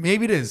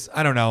 Maybe it is.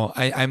 I don't know.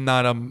 I'm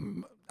not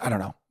I don't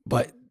know,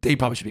 but they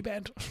probably should be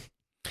banned.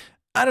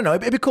 I don't know.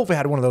 It'd be cool if we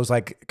had one of those,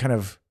 like, kind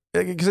of,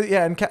 because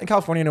in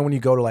California, when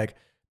you go to like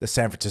the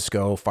San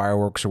Francisco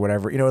fireworks or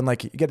whatever, and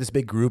like you get this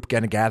big group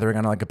getting a gathering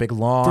on like a big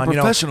lawn, for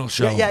professional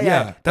show.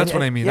 Yeah. That's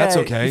what I mean. That's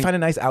okay. You find a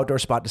nice outdoor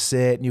spot to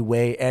sit and you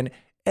wait and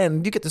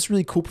you get this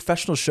really cool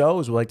professional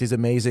shows with like these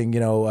amazing,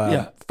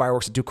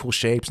 fireworks that do cool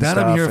shapes. And that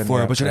stuff. I'm here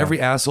for. But should every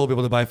asshole be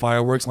able to buy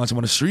fireworks, launch them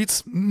on the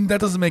streets?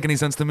 That doesn't make any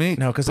sense to me.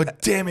 No, but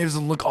damn, it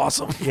doesn't look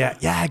awesome.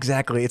 Yeah,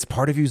 exactly. It's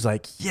part of you's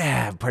like,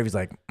 yeah. Part of you's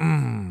like,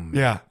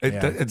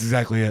 It's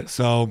exactly it.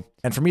 So,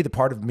 and for me, the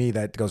part of me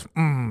that goes,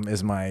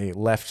 is my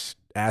left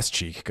ass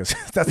cheek because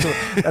that's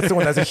the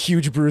one that has a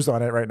huge bruise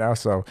on it right now.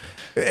 So,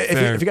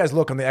 if you guys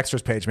look on the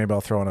extras page, maybe I'll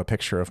throw in a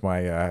picture of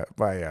my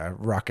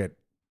rocket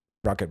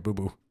boo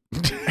boo.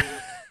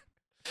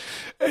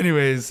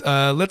 Anyways,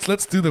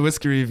 let's do the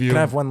whiskey review. Can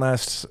I have one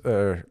last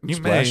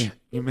splash?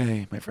 You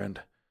may, my friend.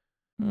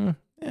 Yeah.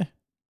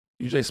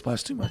 Usually I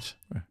splash too much.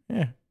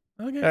 Yeah.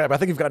 Okay. But I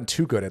think you've gotten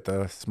too good at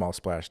the small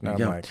splash. Now I'm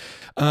like,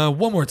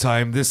 one more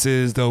time. This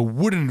is the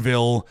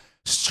Woodinville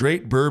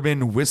Straight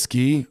Bourbon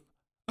Whiskey,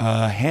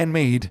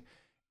 handmade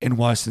in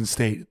Washington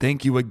State.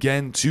 Thank you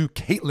again to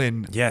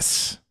Caitlin.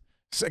 Yes.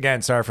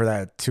 Again, sorry for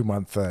that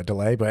 2-month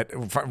delay, but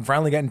I'm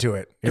finally getting to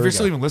it. If you're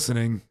still even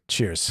listening,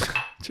 cheers.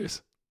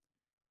 Cheers.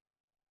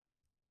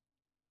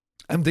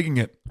 I'm digging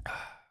it.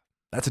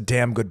 That's a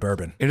damn good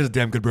bourbon. It is a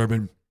damn good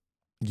bourbon.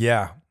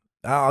 Yeah.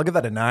 I'll give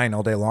that a 9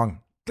 all day long.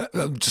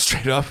 Just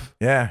straight up.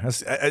 Yeah.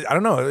 I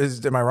don't know.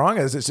 Am I wrong?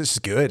 It's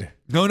just good.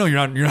 No,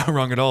 you're not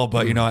wrong at all.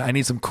 But I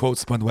need some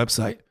quotes on the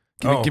website.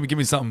 Give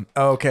me something.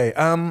 Okay.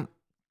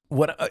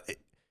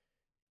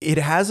 It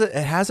has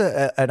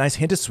a nice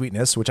hint of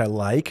sweetness, which I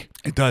like.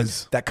 It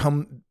does.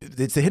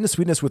 It's a hint of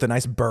sweetness with a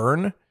nice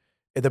burn.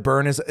 The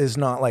burn is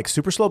not like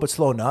super slow, but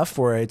slow enough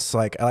where it's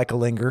like, I like a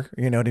linger.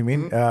 You know what I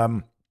mean? Mm-hmm.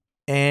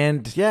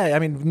 And yeah, I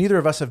mean, neither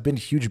of us have been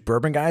huge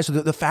bourbon guys. So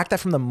the fact that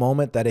from the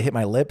moment that it hit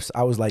my lips,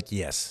 I was like,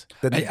 yes,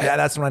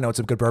 that's when I know it's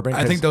a good bourbon.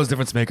 I think that was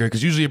difference maker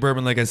because usually a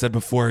bourbon, like I said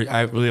before,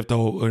 I really have to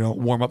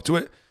warm up to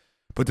it.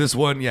 But this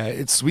one, yeah,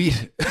 it's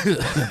sweet.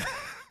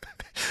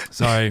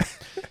 Sorry.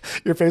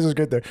 Your face was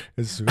good there.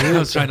 It's sweet. I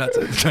was trying not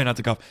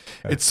to cough.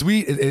 It's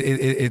sweet.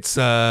 It's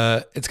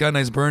got a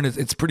nice burn.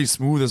 It's pretty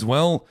smooth as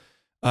well.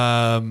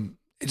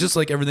 It's just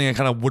like everything I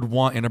kind of would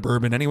want in a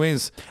bourbon,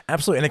 anyways.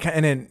 Absolutely,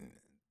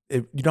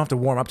 you don't have to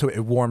warm up to it.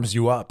 It warms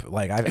you up.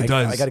 Like I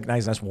got a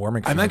nice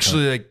warming. I'm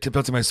actually like tipped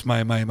out to my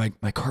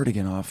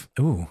cardigan off.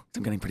 Ooh,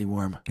 I'm getting pretty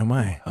warm. Oh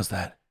my, how's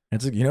that?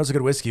 It's a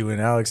good whiskey. When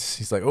Alex,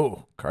 he's like,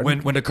 oh,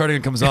 cardigan. When the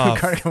cardigan comes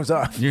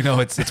off, you know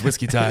it's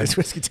whiskey time. It's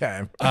whiskey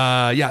time.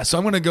 Yeah. So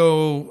I'm gonna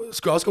go.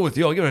 I'll go with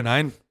you. I'll give it a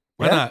 9.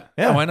 Why not?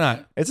 Yeah, why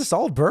not? It's a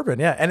solid bourbon.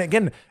 Yeah, and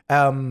again,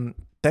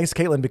 thanks to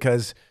Caitlin,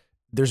 because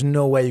there's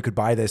no way you could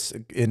buy this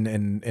in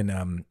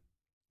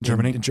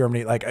Germany. In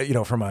Germany, like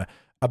from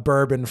a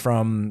bourbon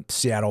from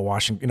Seattle,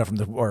 Washington, not from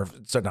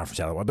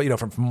Seattle, but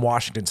from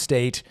Washington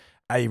State.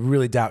 I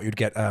really doubt you'd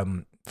get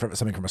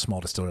something from a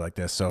small distillery like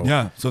this. So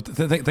yeah. So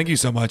thank you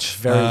so much.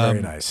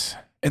 Very nice.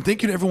 And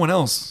thank you to everyone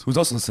else who's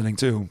also listening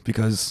too,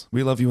 because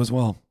we love you as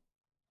well.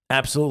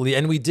 Absolutely.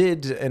 And we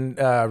did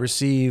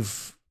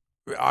receive,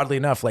 oddly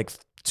enough, like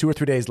 2 or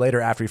 3 days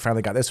later after we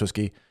finally got this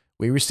whiskey,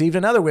 we received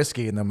another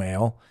whiskey in the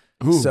mail.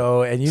 Ooh,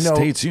 so, and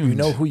stay tuned. You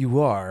know who you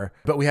are,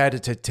 but we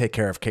had to take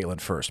care of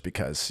Caitlin first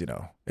because,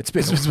 it's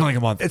been like a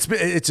month.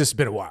 It's just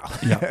been a while.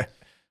 Yeah.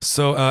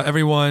 So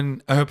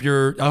everyone, I hope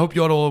you all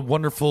had a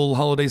wonderful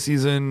holiday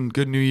season,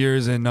 good New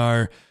Year's, and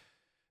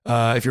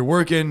if you're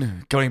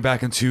working, going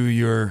back into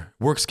your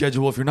work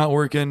schedule. If you're not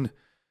working,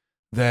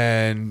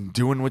 then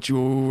doing what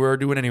you are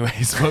doing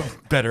anyways,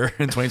 but better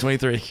in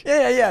 2023.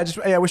 Yeah.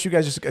 I wish you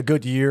guys just a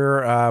good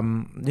year.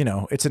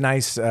 It's a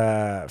nice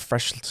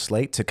fresh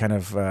slate to kind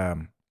of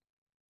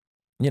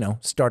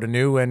start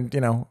anew and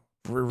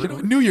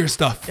New Year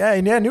stuff. Yeah,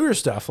 New Year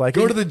stuff. Like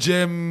go to the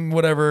gym,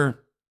 whatever.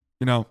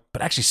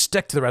 But actually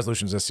stick to the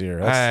resolutions this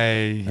year.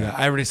 I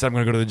already said I'm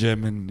going to go to the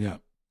gym, and yeah,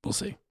 we'll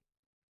see.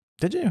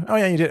 Did you? Oh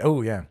yeah, you did.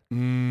 Oh yeah.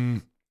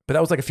 But that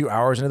was like a few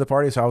hours into the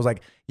party, so I was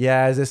like,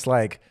 yeah, is this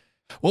like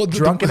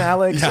drunken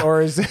Alex,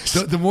 or is this?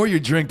 The more you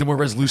drink, the more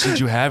resolutions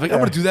you have. Like I'm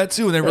going to do that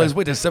too, and then I realize,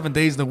 wait, there's 7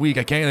 days in the week.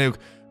 I can't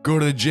go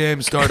to the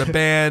gym, start a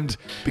band,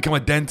 become a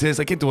dentist.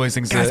 I can't do all these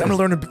things. Guys, I'm going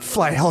to learn to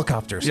fly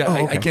helicopters. Yeah,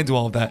 I can't do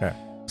all of that. Okay.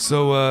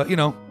 So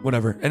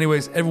whatever.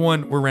 Anyways,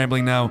 everyone, we're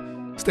rambling now.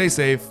 Stay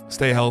safe,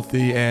 stay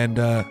healthy, and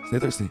stay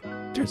thirsty.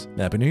 Cheers.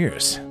 Happy New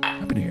Year's.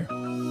 Happy New Year.